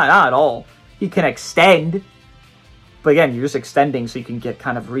isn't. Not at all. He can extend. But again, you're just extending so you can get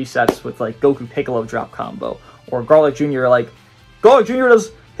kind of resets with, like, Goku Piccolo drop combo. Or Garlic Jr., like... Garlic Jr.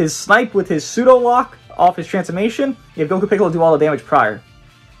 does his snipe with his pseudo-lock off his transformation. You have Goku Piccolo do all the damage prior.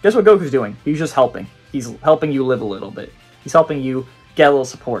 Guess what Goku's doing? He's just helping. He's helping you live a little bit. He's helping you get a little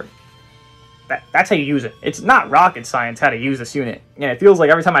support. That's how you use it. It's not rocket science how to use this unit. And it feels like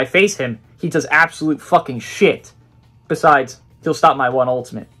every time I face him, he does absolute fucking shit. Besides, he'll stop my one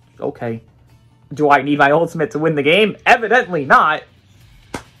ultimate. Okay. Do I need my ultimate to win the game? Evidently not.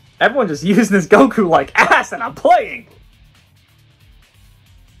 Everyone just using this Goku like ass, and I'm playing.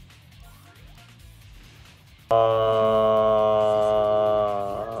 I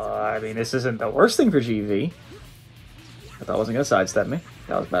mean, this isn't the worst thing for GV. I thought I wasn't gonna sidestep me.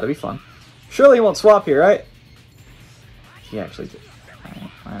 That was about to be fun. Surely he won't swap here, right? He actually did.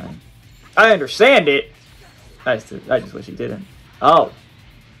 I understand it. I just wish he didn't. Oh.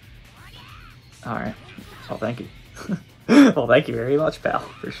 Alright. Well, thank you. Well, thank you very much, pal.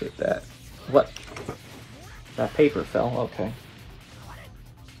 Appreciate that. What? That paper fell. Okay.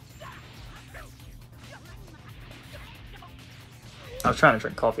 I was trying to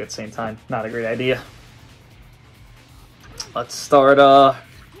drink coffee at the same time. Not a great idea. Let's start the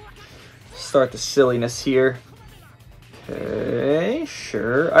silliness here. Okay,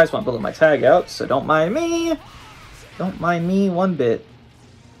 sure. I just want to build my tag out, so don't mind me. Don't mind me one bit.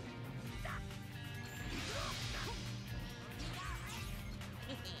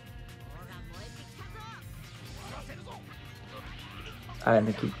 I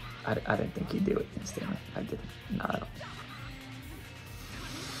didn't think he'd do it instantly. I didn't. Not at all.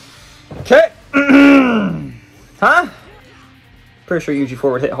 Okay. Huh? Pretty sure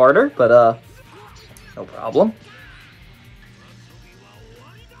UG4 would hit harder, but no problem.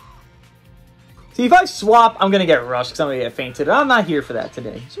 See, if I swap, I'm gonna get rushed because I'm gonna get fainted. And I'm not here for that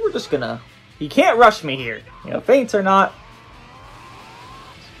today. So we're just gonna. You can't rush me here. You know, faints or not.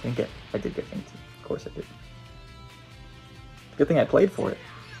 I did get fainted. Of course I did. Good thing I played for it.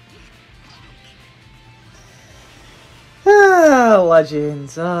 Ah,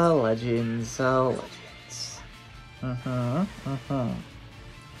 legends, legends, legends.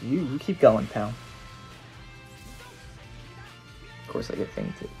 You keep going, pal. Of course I get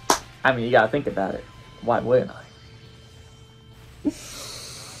fainted. I mean, you gotta think about it. Why wouldn't I?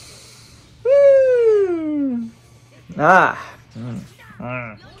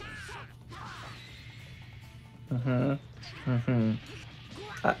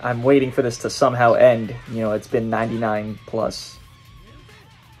 I'm waiting for this to somehow end. You know, it's been 99 plus.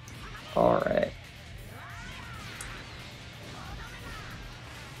 Alright.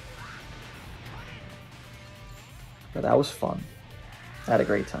 But that was fun. I had a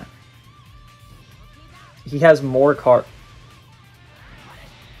great time. He has more card.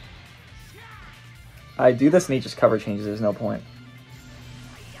 I do this and he just cover changes. There's no point.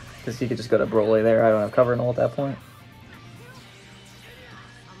 Because he could just go to Broly there. I don't have cover null at that point.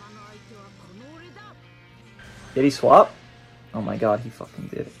 Did he swap? Oh my god, he fucking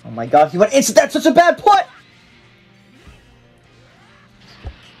did it. Oh my god, he went instant. That's such a bad play!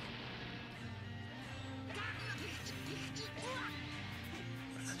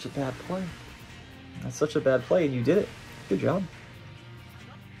 That's such a bad play. That's such a bad play, and you did it. Good job.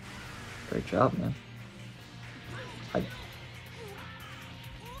 Great job, man.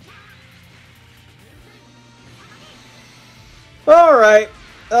 Alright.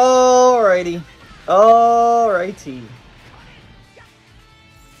 Alrighty. Alrighty.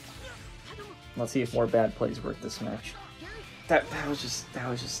 Let's see if more bad plays work this match. That was just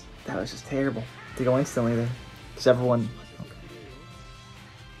terrible to go instantly there. Because everyone. Okay.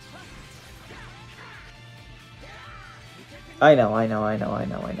 I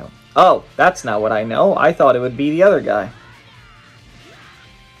know. Oh, that's not what I know. I thought it would be the other guy.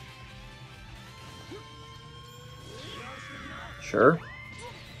 Sure.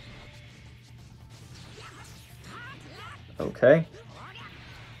 Okay.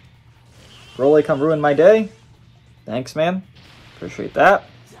 Broly, come ruin my day. Thanks, man. Appreciate that.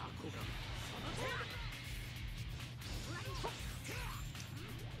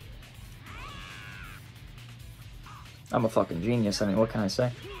 I'm a fucking genius. I mean, what can I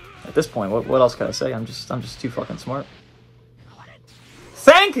say? At this point, what else can I say? I'm just too fucking smart.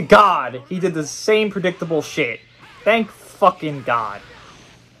 Thank God he did the same predictable shit. Thank fucking God.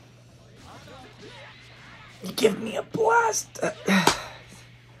 You give me a blast.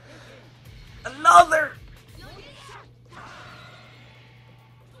 Another.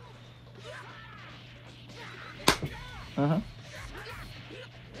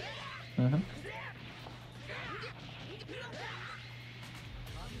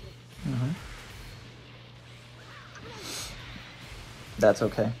 That's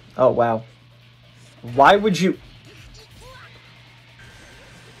okay. Oh, wow. Why would you...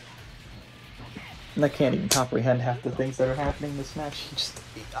 I can't even comprehend half the things that are happening in this match.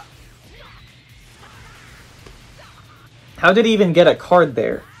 How did he even get a card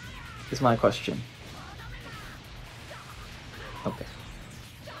there? Is my question. Okay.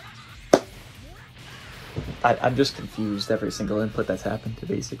 I'm just confused every single input that's happened to,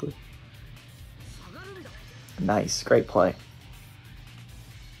 basically. Nice. Great play.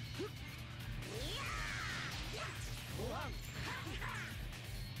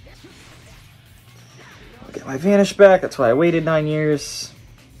 my Vanish back. That's why I waited 9 years.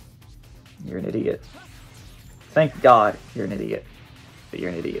 You're an idiot. Thank God you're an idiot. But you're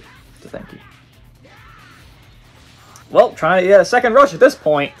an idiot. So thank you. Well, trying to get a second rush at this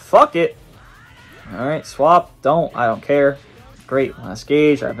point. Fuck it. Alright, swap. I don't care. Great. Last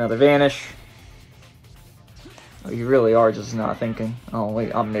gauge. I have another Vanish. Oh, you really are just not thinking. Oh,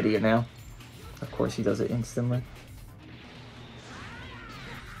 wait. I'm an idiot now. Of course he does it instantly.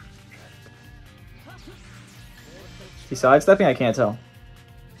 Is he sidestepping? I can't tell.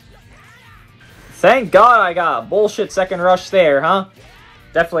 Thank God I got a bullshit second rush there, huh?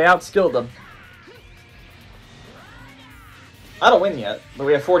 Definitely outskilled him. I don't win yet, but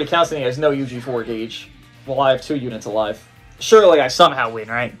we have 40 counts and he has no UG4 gauge. Well, I have 2 units alive. Surely I somehow win,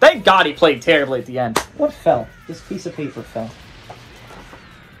 right? Thank God he played terribly at the end. What fell? This piece of paper fell.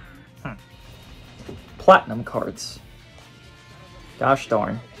 Platinum cards. Gosh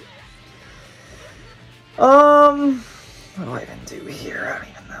darn. What do I even do here? I don't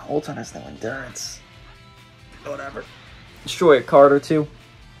even know. Ultron has no endurance. Whatever. Destroy a card or two.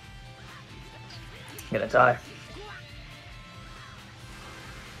 I'm gonna die.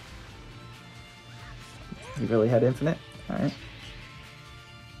 He really had infinite? Alright.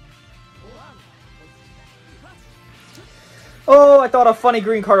 Oh, I thought a funny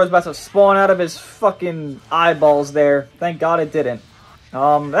green card was about to spawn out of his fucking eyeballs there. Thank God it didn't.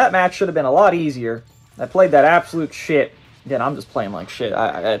 That match should have been a lot easier. I played that absolute shit. Again, I'm just playing like shit.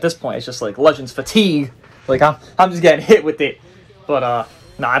 At this point, it's just like Legends fatigue. Like, I'm just getting hit with it. But,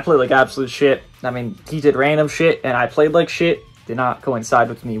 no, I played like absolute shit. I mean, he did random shit, and I played like shit. Did not coincide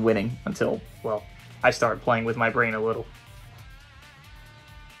with me winning until, well, I started playing with my brain a little.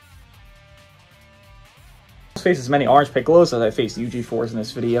 I face as many orange Piccolos as I faced UG4s in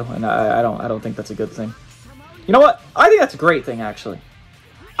this video, and I don't think that's a good thing. You know what? I think that's a great thing, actually.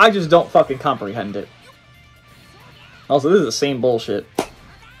 I just don't fucking comprehend it. Also, this is the same bullshit.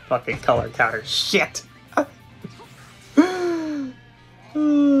 Fucking color counter shit. Oh,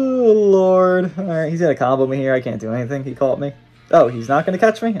 Lord. Alright, he's gonna combo me here. I can't do anything. He caught me. Oh, he's not gonna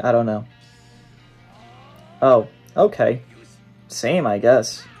catch me? I don't know. Oh, okay. Same, I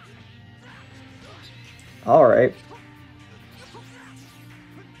guess. Alright.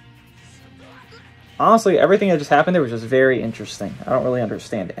 Honestly, everything that just happened there was just very interesting. I don't really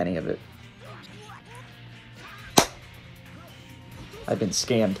understand any of it. I've been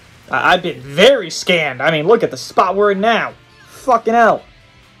scammed. I've been very scammed. I mean, look at the spot we're in now. Fucking hell.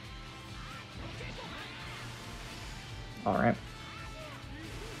 Alright.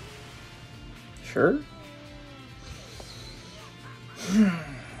 Sure.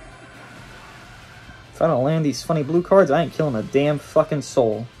 If I don't land these funny blue cards, I ain't killing a damn fucking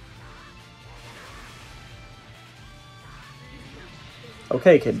soul.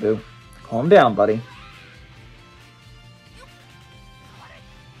 Okay, Kid Buu. Calm down, buddy.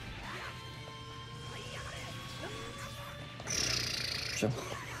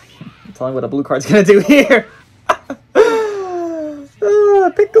 I'm telling what a blue card's gonna do here.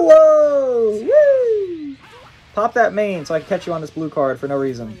 Piccolo! Woo! Pop that main so I can catch you on this blue card for no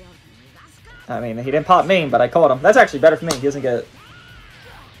reason. I mean, he didn't pop main, but I caught him. That's actually better for me. He doesn't get...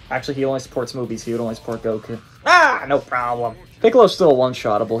 Actually, he only supports movies. He would only support Goku. Ah, no problem. Piccolo's still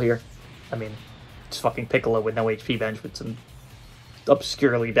one-shottable here. I mean, it's fucking Piccolo with no HP bench with some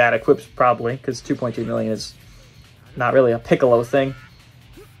obscurely bad equips, probably, because 2.2 million is not really a Piccolo thing.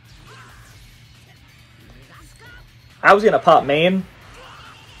 I was gonna pop main.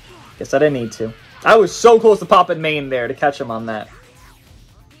 Guess I didn't need to. I was so close to popping main there to catch him on that.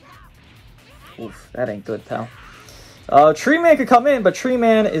 Oof, that ain't good, pal. Tree Man could come in, but Tree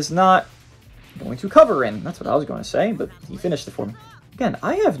Man is not going to cover in. That's what I was going to say, but he finished it for me. Again,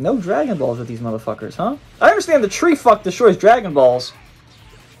 I have no Dragon Balls with these motherfuckers, huh? I understand the tree fuck destroys Dragon Balls,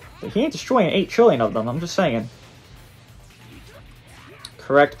 but he ain't destroying 8 trillion of them, I'm just saying.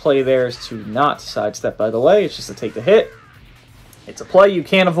 Correct play there is to not sidestep, by the way. It's just to take the hit. It's a play you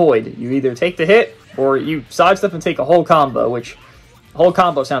can't avoid. You either take the hit, or you sidestep and take a whole combo, which a whole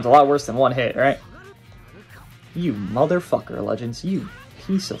combo sounds a lot worse than one hit, right? You motherfucker, Legends. You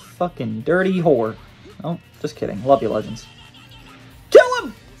piece of fucking dirty whore. Oh, just kidding. Love you, Legends. Kill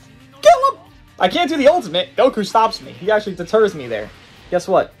him! Kill him! I can't do the ultimate. Goku stops me. He actually deters me there. Guess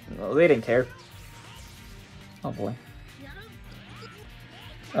what? Well, they didn't care. Oh, boy.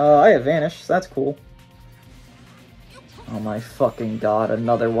 I have Vanish, so that's cool. Oh my fucking god,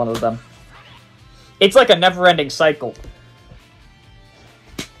 another one of them. It's like a never-ending cycle.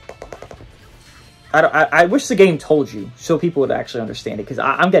 I wish the game told you, so people would actually understand it, because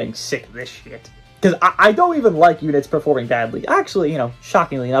I'm getting sick of this shit. Because I don't even like units performing badly. Actually, you know,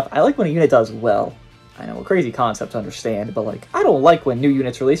 shockingly enough, I like when a unit does well. I know, a crazy concept to understand, but, like, I don't like when new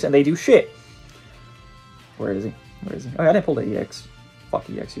units release and they do shit. Where is he? Where is he? Oh, I didn't pull the EX. Fuck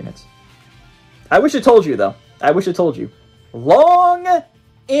EX units. I wish it told you, though. I wish it told you. Long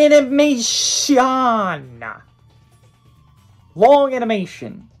animation. Long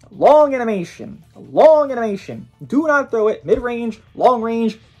animation. Long animation. Long animation. Do not throw it mid-range,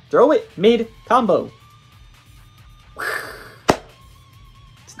 long-range. Throw it mid-combo.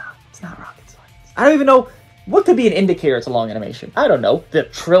 It's not rocket science. I don't even know what could be an indicator it's a long animation. I don't know. The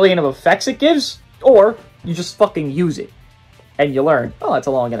trillion of effects it gives? Or you just fucking use it. And you learn, oh, it's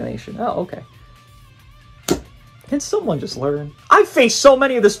a long animation. Oh, okay. Can someone just learn? I faced so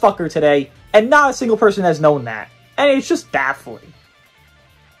many of this fucker today, and not a single person has known that. And it's just baffling.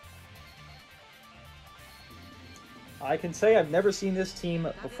 I can say I've never seen this team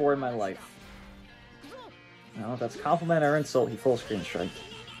before in my life. No, that's a compliment or insult. He full screen strike.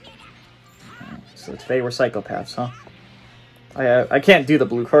 Right, so today we're psychopaths, huh? I can't do the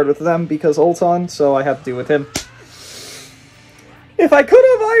blue card with them because Ulton, so I have to do with him. If I could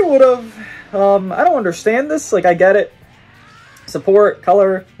have, I would have. I don't understand this. Like, I get it. Support,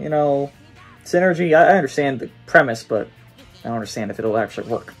 color, you know, synergy. I understand the premise, but I don't understand if it'll actually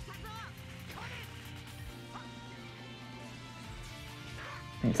work.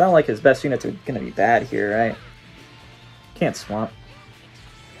 I mean, it's not like his best units are going to be bad here, right? Can't swamp.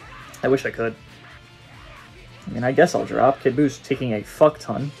 I wish I could. I mean, I guess I'll drop. Kid Boo's taking a fuck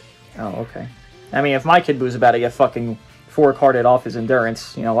ton. Oh, okay. I mean, if my Kid Boo's about to get fucking 4-carded off his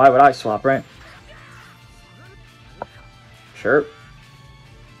endurance, you know, why would I swap, right? Sure.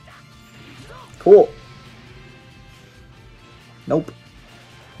 Cool. Nope.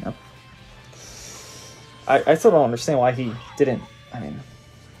 Nope. I still don't understand why he didn't. I mean,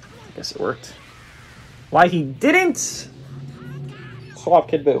 I guess it worked. Why he didn't swap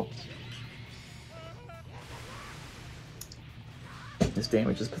Kid Buu. This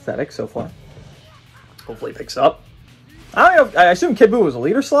damage is pathetic so far. Hopefully it picks up. I don't know. I assume Kid Buu was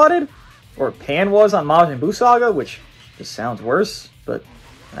leader slotted, or Pan was on Majin Buu Saga, which just sounds worse. But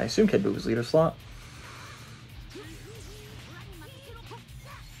I assume Kid Buu was leader slot.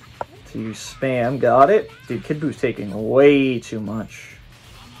 To spam, got it. Dude, Kid Buu's taking way too much.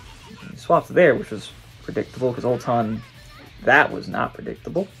 He swapped there, which was predictable because Ulton. That was not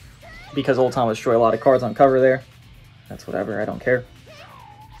predictable because Ulton would destroy a lot of cards on cover there. That's whatever. I don't care.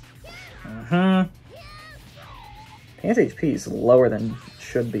 Pan's HP is lower than it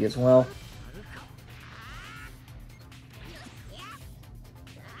should be as well.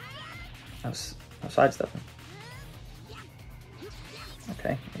 I'm sidestepping.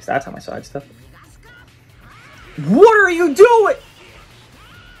 Okay, at least that's how my sidestep. What are you doing?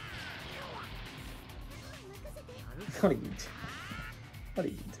 What are you doing? What are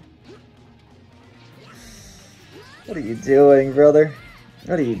you doing? What are you doing, brother?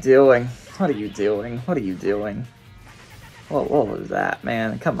 What are you doing? What are you doing? What are you doing? What was that,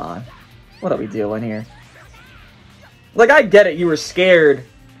 man? Come on. What are we doing here? Like, I get it, you were scared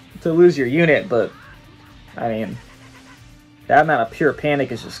to lose your unit, but, I mean, that amount of pure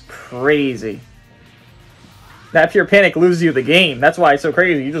panic is just crazy. That pure panic loses you the game. That's why it's so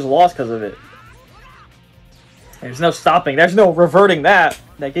crazy. You just lost because of it. There's no stopping. There's no reverting that.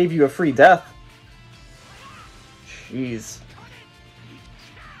 That gave you a free death. Jeez.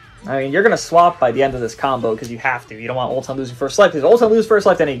 I mean, you're going to swap by the end of this combo because you have to. You don't want Ulton losing first life. Because Ulton loses first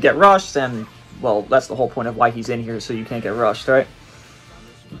life, then you get rushed. And, well, that's the whole point of why he's in here, so you can't get rushed, right?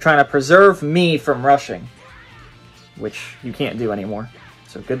 You're trying to preserve me from rushing, which you can't do anymore.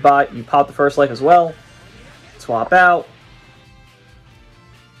 So goodbye. You pop the first life as well. Swap out.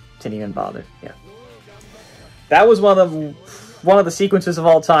 Didn't even bother. Yeah. That was one of the sequences of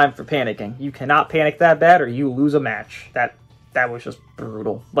all time for panicking. You cannot panic that bad or you lose a match. That was just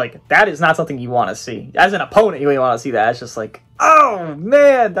brutal. Like, that is not something you want to see. As an opponent, you don't want to see that. It's just like, oh,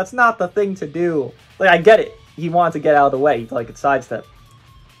 man, that's not the thing to do. Like, I get it. He wanted to get out of the way. Like, it's sidestep.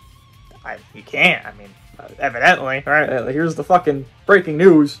 You can't. I mean, evidently. All right, here's the fucking breaking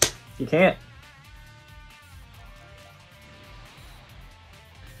news. You can't.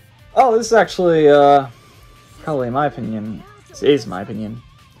 Oh, this is actually, probably, in my opinion, this is my opinion,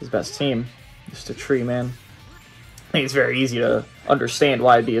 his best team. Just a tree, man. I think it's very easy to understand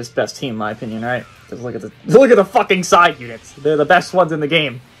why it'd be his best team, in my opinion, right? Because look at the fucking side units. They're the best ones in the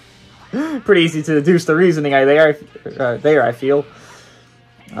game. Pretty easy to deduce the reasoning there, I feel.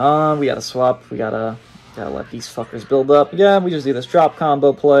 We gotta swap. We gotta let these fuckers build up. Yeah, we just do this drop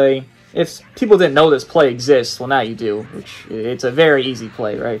combo play. If people didn't know this play exists, well, now you do. Which, it's a very easy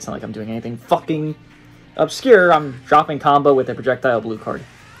play, right? It's not like I'm doing anything fucking obscure. I'm dropping combo with a projectile blue card.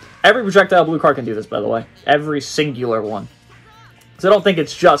 Every projectile blue card can do this, by the way. Every singular one. So I don't think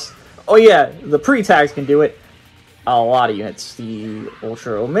it's just, oh yeah, the pre-tags can do it. A lot of units. The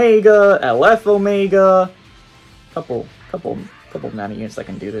Ultra Omega, LF Omega, couple amount of units that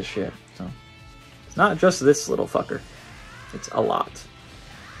can do this shit. So it's not just this little fucker. It's a lot.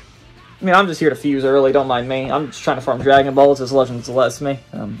 I mean, I'm just here to fuse early, don't mind me. I'm just trying to farm Dragon Balls as Legends lets me.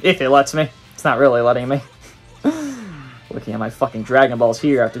 If it lets me. It's not really letting me. Looking at my fucking Dragon Balls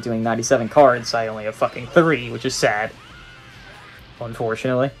here after doing 97 cards, I only have fucking 3, which is sad.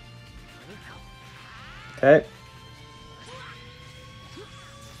 Unfortunately. Okay.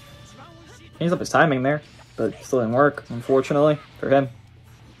 Changed up his timing there, but still didn't work, unfortunately, for him.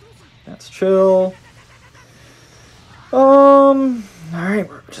 That's chill. Alright,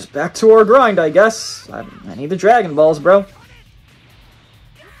 we're just back to our grind, I guess. I need the Dragon Balls, bro.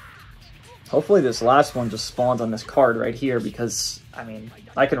 Hopefully this last one just spawns on this card right here, because, I mean,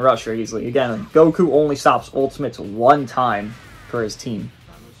 I can rush her easily. Again, Goku only stops ultimates 1 time for his team.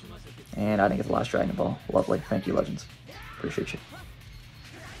 And I didn't get the last Dragon Ball. Lovely. Thank you, Legends. Appreciate you.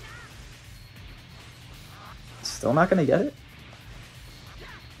 Still not gonna get it?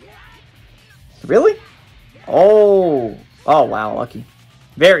 Really? Oh! Oh, wow, lucky.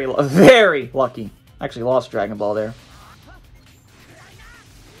 Very lucky. Actually lost Dragon Ball there.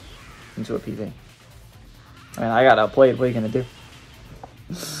 Into a PV. I mean, I got outplayed. What are you gonna do?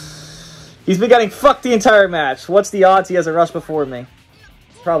 He's been getting fucked the entire match. What's the odds he has a rush before me?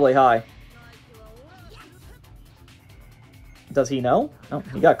 Probably high. Does he know? Oh,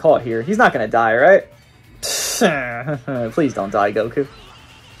 he got caught here. He's not gonna die, right? Please don't die, Goku.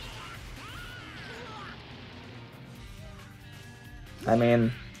 I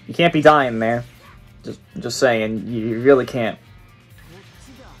mean, you can't be dying there. Just saying, you really can't.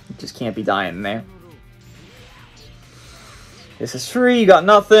 You just can't be dying there. This is free, you got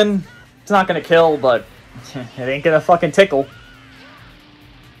nothing. It's not gonna kill, but it ain't gonna fucking tickle.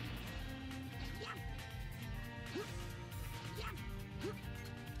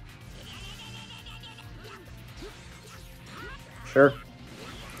 Sure.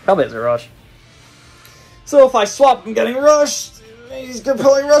 Probably has a rush. So if I swap, I'm getting rushed. He's gonna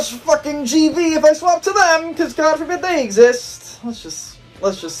probably rush fucking GV if I swap to them, because God forbid they exist. Let's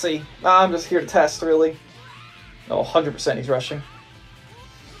just see. I'm just here to test, really. Oh, 100% he's rushing.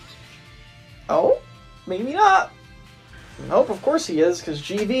 Oh? Maybe not. Nope, of course he is, because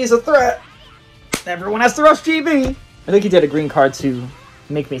GV is a threat. Everyone has to rush GV. I think he did a green card to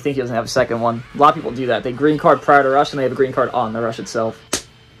make me think he doesn't have a second one. A lot of people do that. They green card prior to rush, and they have a green card on the rush itself.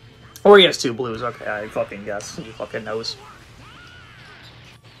 Or he has 2 blues. Okay, I fucking guess. He fucking knows.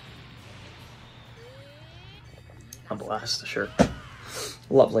 A blast, sure.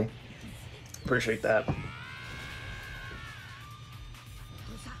 Lovely. Appreciate that.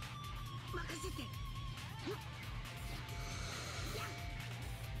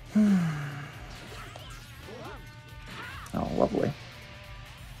 Oh, lovely.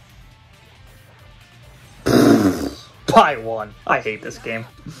 By 1. I hate this game.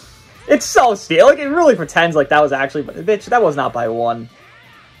 It's so stale. Like, it really pretends like that was actually... But, bitch, that was not by 1.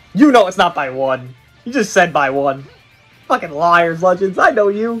 You know it's not by 1. You just said by 1. Fucking liars, Legends. I know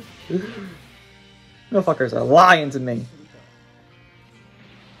you. No fuckers are lying to me.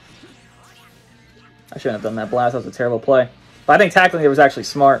 I shouldn't have done that blast. That was a terrible play. But I think tackling it was actually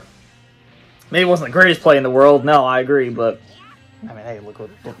smart. Maybe it wasn't the greatest play in the world. No, I agree, but... I mean, hey,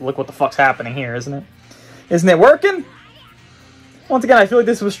 look what the fuck's happening here, isn't it? Isn't it working? Once again, I feel like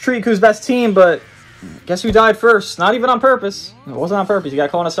this was Triku's best team, but... Guess who died first? Not even on purpose. It wasn't on purpose. You got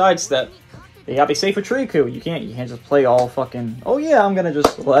caught on a sidestep. You gotta be safe with Triku. You can't just play all fucking... Oh yeah, I'm gonna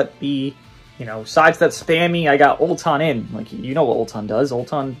just let the... You know, sidestep spammy. I got Ulton in. Like, you know what Ulton does.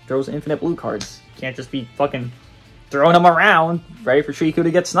 Ulton throws infinite blue cards. You can't just be fucking throwing them around, ready for Triku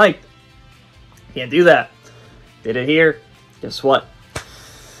to get sniped. Can't do that. Did it here. Guess what?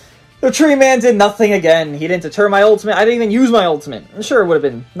 The tree man did nothing again. He didn't deter my ultimate. I didn't even use my ultimate. I'm sure it would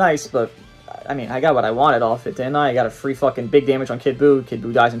have been nice, but... I mean, I got what I wanted off it, didn't I? I got a free fucking big damage on Kid Buu. Kid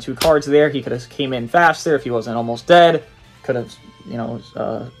Buu dies in 2 cards there. He could have came in faster if he wasn't almost dead. Could have, you know,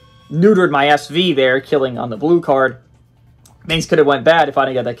 neutered my SV there, killing on the blue card. Things could have went bad if I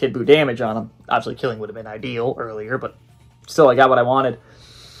didn't get that Kid Buu damage on him. Obviously, killing would have been ideal earlier, but still, I got what I wanted.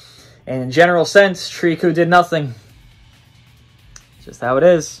 And in general sense, Triku did nothing. It's just how it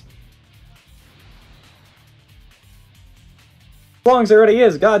is. As long as it already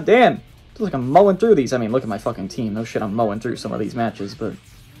is, goddamn. Feels like I'm mowing through these. I mean, look at my fucking team. No shit, I'm mowing through some of these matches, but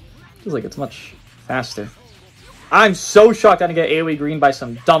feels like it's much faster. I'm so shocked I didn't get AoE green by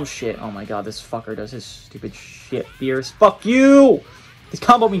some dumb shit. Oh my god, this fucker does his stupid shit fierce. Fuck you! This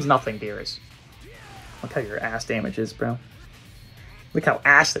combo means nothing, Beerus. Look how your ass damage is, bro. Look how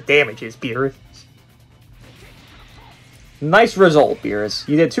ass the damage is, Beerus. Nice result, Beerus.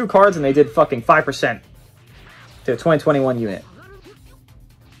 You did 2 cards and they did fucking 5% to a 2021 unit.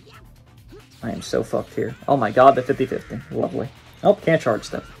 I am so fucked here. Oh my god, the 50-50. Lovely. Oh, can't charge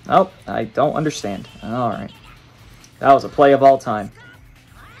step. Oh, I don't understand. Alright. That was a play of all time.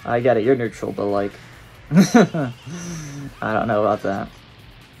 I get it, you're neutral, but like... I don't know about that.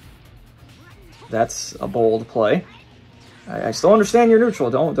 That's a bold play. I still understand you're neutral,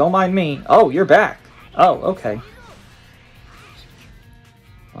 don't mind me. Oh, you're back. Oh, okay.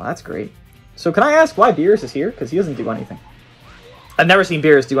 Well, that's great. So can I ask why Beerus is here? Because he doesn't do anything. I've never seen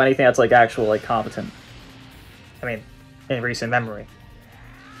Beerus do anything that's like actual, like, competent. I mean, in recent memory.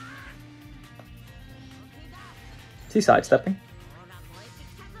 Is he sidestepping?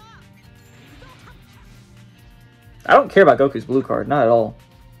 I don't care about Goku's blue card, not at all.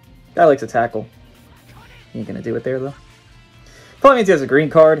 Guy likes to tackle. He ain't gonna do it there, though. Probably means he has a green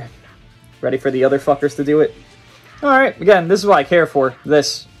card. Ready for the other fuckers to do it. Alright, again, this is what I care for.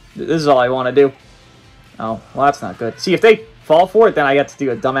 This is all I want to do. Oh, well, that's not good. See, if they fall for it, then I get to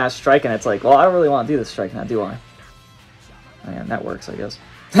do a dumbass strike, and it's like, well, I don't really want to do this strike now, do I? Man, that works, I guess.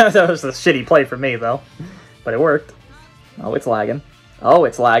 That was a shitty play for me, though. But it worked. Oh, it's lagging. Oh,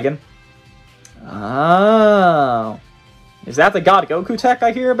 it's lagging. Oh. Is that the God Goku tech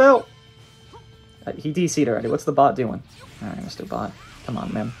I hear about? He DC'd already. What's the bot doing? Alright, Mr. Bot. Come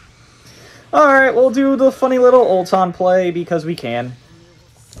on, man. Alright, we'll do the funny little Ulton play because we can.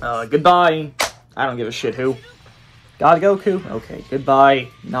 Goodbye. I don't give a shit who. God Goku? Okay, goodbye.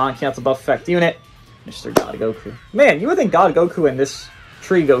 Non-cancel buff effect unit. Mr. God Goku. Man, you would think God Goku and this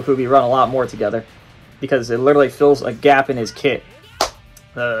Tree Goku would be run a lot more together. Because it literally fills a gap in his kit.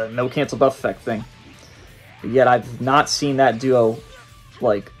 The no cancel buff effect thing. But yet I've not seen that duo,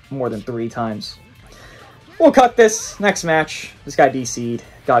 like, more than 3 times. We'll cut this. Next match. This guy DC'd.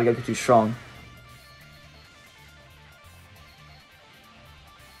 God Goku too strong.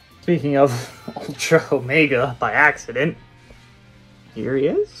 Speaking of Ultra Omega by accident, here he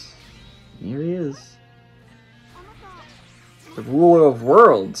is. Here he is. The ruler of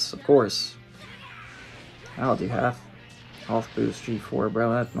worlds, of course. I'll do half. Off boost G4,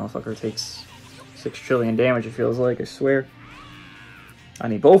 bro. That motherfucker takes 6 trillion damage, it feels like, I swear. I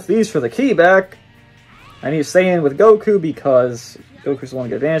need both these for the key back. I need to stay in with Goku because Goku's the one to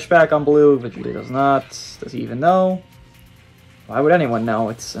get advantage back on blue. Vegeta does not. Does he even know? Why would anyone know?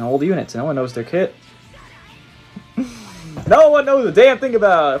 It's an old unit. No one knows their kit. No one knows a damn thing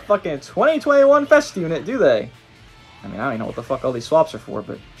about a fucking 2021 Fest unit, do they? I mean, I don't even know what the fuck all these swaps are for,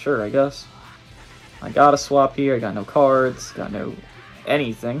 but sure, I guess. I got a swap here. I got no cards. Got no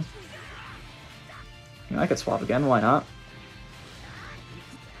anything. I mean, I could swap again. Why not?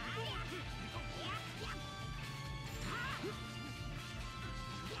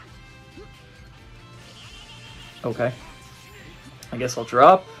 Okay. I guess I'll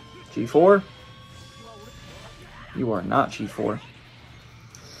drop. G4. You are not G4.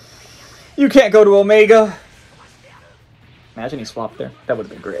 You can't go to Omega. Imagine he swapped there. That would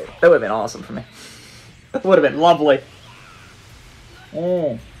have been great. That would have been awesome for me. That would have been lovely.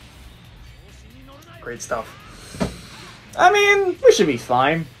 Great stuff. I mean, we should be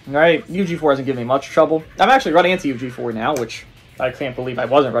fine, right? UG4 hasn't given me much trouble. I'm actually running into UG4 now, which I can't believe I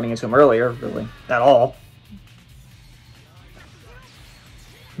wasn't running into him earlier, really, at all.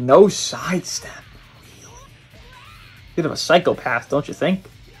 No sidestep. Really? Bit of a psychopath, don't you think?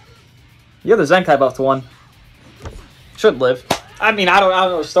 You have the Zenkai buff to 1. Should live. I mean, I don't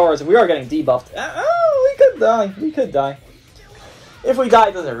know stars. If we are getting debuffed, we could die. We could die. If we die,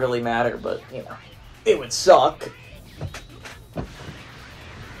 it doesn't really matter, but, you know, it would suck.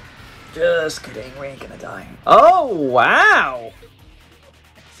 Just kidding, we ain't gonna die. Oh, wow!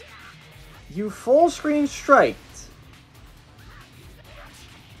 You full screen striked.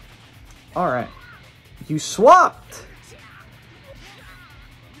 Alright. You swapped!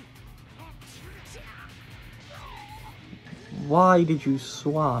 Why did you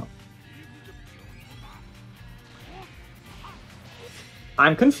swap?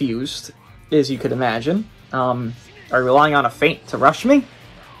 I'm confused, as you could imagine. Are you relying on a feint to rush me?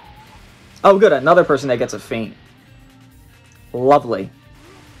 Oh good, another person that gets a feint. Lovely.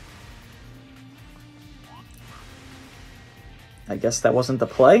 I guess that wasn't the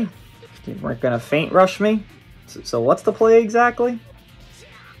play? You weren't gonna feint rush me? So what's the play exactly?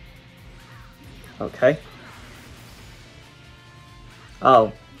 Okay.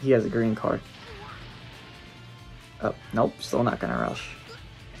 Oh, he has a green card. Oh, nope, still not gonna rush.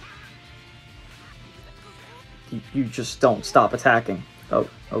 You just don't stop attacking. Oh,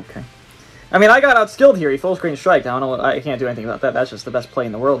 okay. I mean, I got outskilled here. He full screen strike. I don't know what. I can't do anything about that. That's just the best play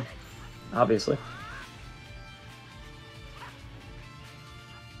in the world, obviously.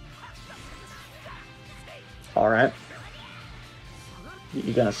 All right.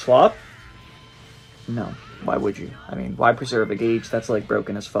 You gonna swap? No. Why would you? I mean, why preserve a gauge? That's like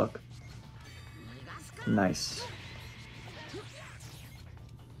broken as fuck. Nice.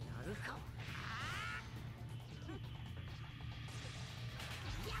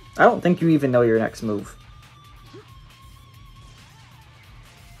 I don't think you even know your next move.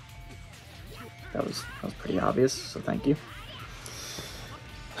 That was pretty obvious, so thank you.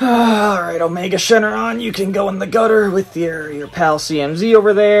 Alright, Omega Shenron, you can go in the gutter with your pal CMZ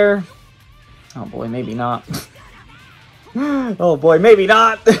over there. Oh boy, maybe not. Oh boy, maybe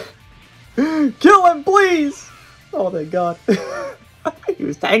not! Kill him, please! Oh thank god. He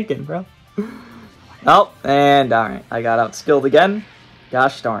was tanking, bro. Oh, and alright, I got outskilled again.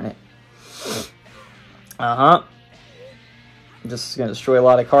 Gosh darn it. I'm just gonna destroy a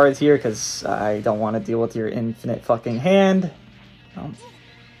lot of cards here because I don't want to deal with your infinite fucking hand.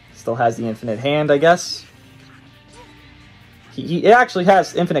 Still has the infinite hand, I guess. He actually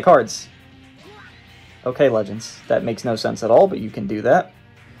has infinite cards. Okay, Legends. That makes no sense at all, but you can do that.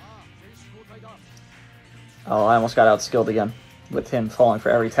 Oh, I almost got outskilled again with him falling for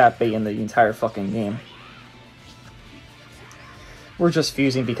every tap bait in the entire fucking game. We're just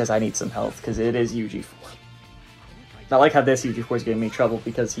fusing because I need some health, because it is UG4. I like how this UG4 is giving me trouble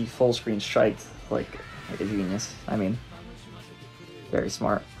because he full screen striked like a genius. I mean, very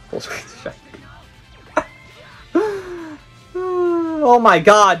smart. Full screen strike. Oh my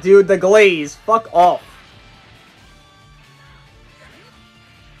god, dude, the glaze. Fuck off.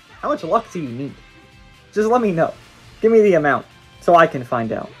 How much luck do you need? Just let me know. Give me the amount so I can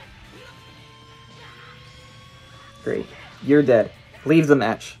find out. Great. You're dead. Leave the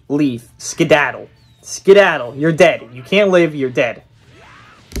match. Leave. Skedaddle. Skedaddle. You're dead. You can't live. You're dead.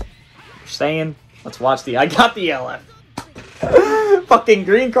 You're staying. Let's watch the... I got the LF. Fucking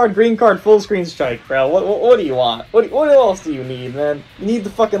green card, full screen strike, bro. What do you want? What else do you need, man? You need the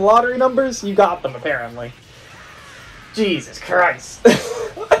fucking lottery numbers? You got them, apparently. Jesus Christ.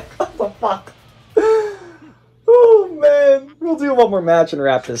 What the fuck? Oh, man. We'll do one more match and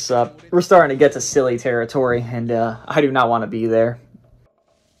wrap this up. We're starting to get to silly territory, and I do not want to be there.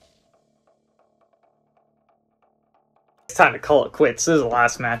 It's time to call it quits. This is the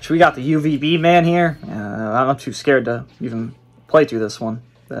last match. We got the UVB man here. I'm too scared to even play through this one.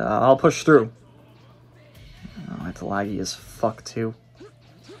 I'll push through. Oh, it's laggy as fuck, too.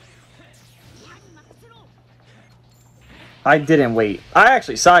 I didn't wait. I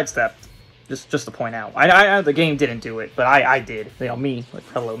actually sidestepped. Just to point out. I the game didn't do it, but I did. You know, me. Like,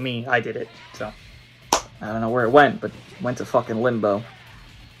 hello, me. I did it. So, I don't know where it went, but it went to fucking limbo.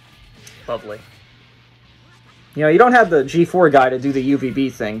 Lovely. You know, you don't have the G4 guy to do the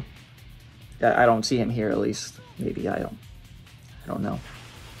UVB thing. I don't see him here, at least. Maybe I don't know.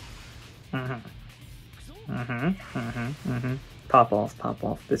 Pop off, pop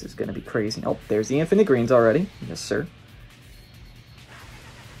off. This is gonna be crazy. Oh, there's the infinite greens already. Yes, sir.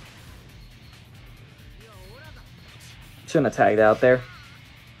 Shouldn't have tagged out there.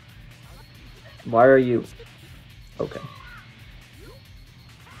 Why are you... Okay.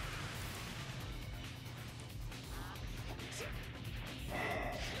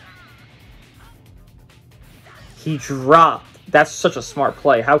 He dropped. That's such a smart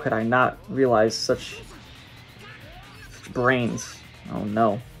play. How could I not realize such brains? Oh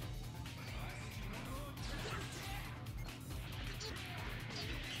no.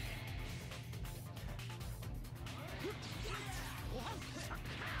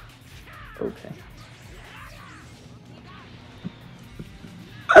 Okay.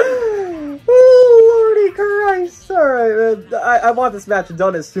 Oh, Lordy Christ. Alright, man. I want this match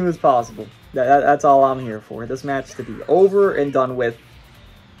done as soon as possible. That's all I'm here for. This match to be over and done with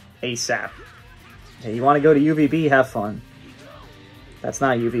ASAP. Hey, you want to go to UVB? Have fun. That's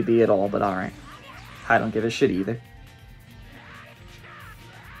not UVB at all, but alright. I don't give a shit either.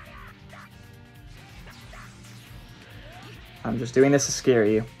 I'm just doing this to scare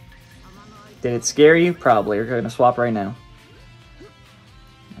you. Did it scare you? Probably. We're going to swap right now.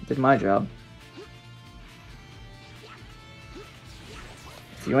 I did my job.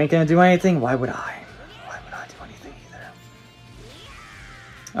 If you ain't going to do anything, why would I? Why would I do anything either?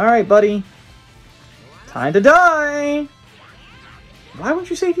 Alright, buddy. Time to die! Why would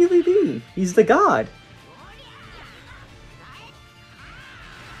you save UVB? He's the god.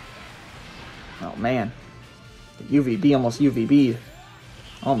 Oh, man. The UVB almost UVB'd.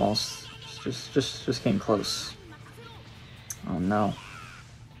 Almost. Just came close. Oh no.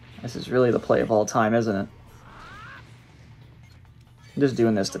 This is really the play of all time, isn't it? I'm just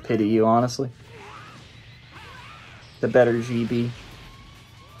doing this to pity you, honestly. The better GB.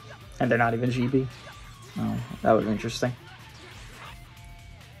 And they're not even GB. Oh, that was interesting.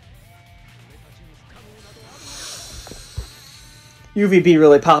 UVB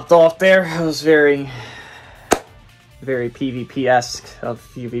really popped off there. It was very PvP-esque of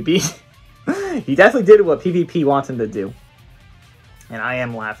UVB. He definitely did what PvP wants him to do. And I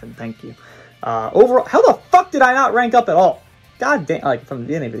am laughing, thank you. Overall, how the fuck did I not rank up at all? God damn, like, from the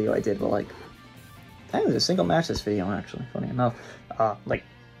beginning video I did, but like, I think it was a single match this video, actually, funny enough. Like,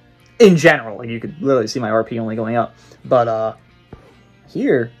 in general, like, you could literally see my RP only going up. But,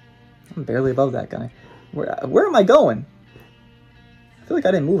 here, I'm barely above that guy. Where am I going? I feel like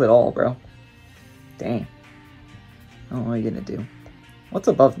I didn't move at all, bro. Dang. I don't know what you're gonna do. What's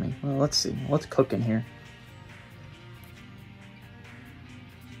above me? Well, let's see. What's cooking here?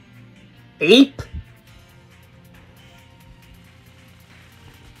 Ape?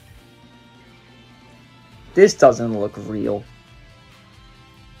 This doesn't look real.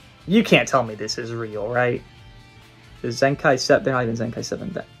 You can't tell me this is real, right? Is Zenkai 7? They're not even Zenkai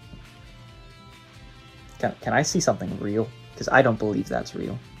 7. Can I see something real? Because I don't believe that's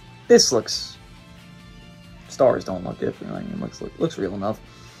real. This looks... Stars don't look different. I mean, it looks real enough.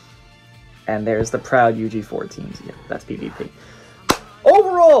 And there's the proud UG14s. Yeah, that's PvP.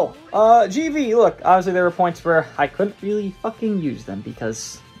 Overall, GV, look, obviously there were points where I couldn't really fucking use them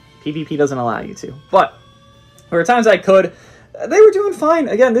because PvP doesn't allow you to. But there were times I could. They were doing fine.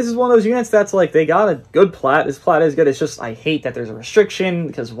 Again, this is one of those units that's like, they got a good plat. This plat is good. It's just, I hate that there's a restriction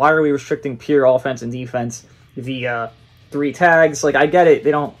because why are we restricting pure offense and defense via 3 tags? Like, I get it.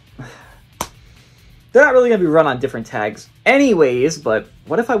 They don't... They're not really going to be run on different tags anyways, but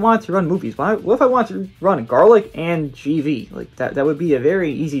what if I wanted to run movies? What if I wanted to run Garlic and GV? Like, that would be a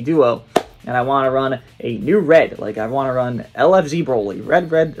very easy duo. And I want to run a new red. Like, I want to run LFZ Broly.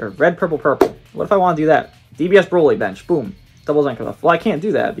 Red, purple, purple. What if I want to do that? DBS Broly bench. Boom. Double Zenkai left. Well, I can't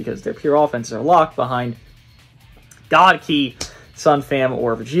do that because their pure offenses are locked behind God Key, Sun Fam,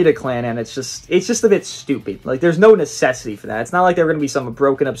 or Vegeta Clan, and it's just a bit stupid. Like, there's no necessity for that. It's not like they're going to be some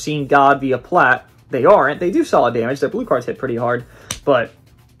broken, obscene god via plat. They aren't. They do solid damage. Their blue cards hit pretty hard, but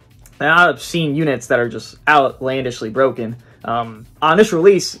they're not obscene units that are just outlandishly broken. On this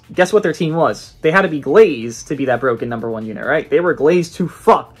release, guess what their team was? They had to be glazed to be that broken #1 unit, right? They were glazed to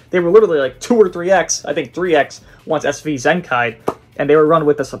fuck. They were literally like 2 or 3x, I think 3x, once SV Zenkai, and they were run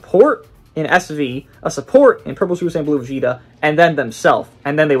with a support in SV, a support in Purple Super Saiyan Blue Vegeta, and then themselves,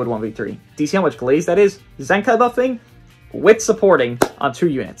 and then they would 1v3. Do you see how much glaze that is? Zenkai buffing with supporting on 2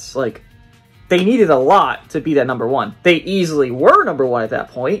 units. Like, they needed a lot to be that #1. They easily were #1 at that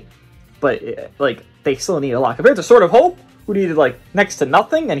point, but, like, they still need a lot. Compared to Sword of Hope, who needed, like, next to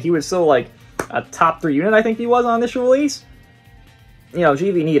nothing, and he was still, like, a top 3 unit, I think he was on this release. You know,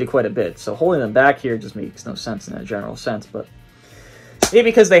 GV needed quite a bit, so holding them back here just makes no sense in a general sense, but maybe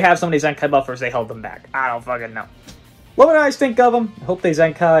because they have so many Zenkai buffers, they held them back. I don't fucking know. What would I guys think of them? I hope they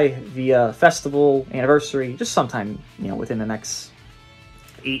Zenkai via festival, anniversary, just sometime, you know, within the next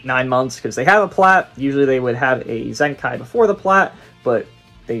 8-9 months, because they have a plat. Usually they would have a Zenkai before the plat, but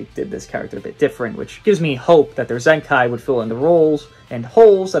they did this character a bit different, which gives me hope that their Zenkai would fill in the roles and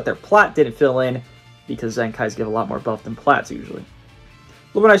holes that their plat didn't fill in, because Zenkais give a lot more buff than plats usually.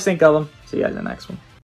 What would I think of them? See you guys in the next one.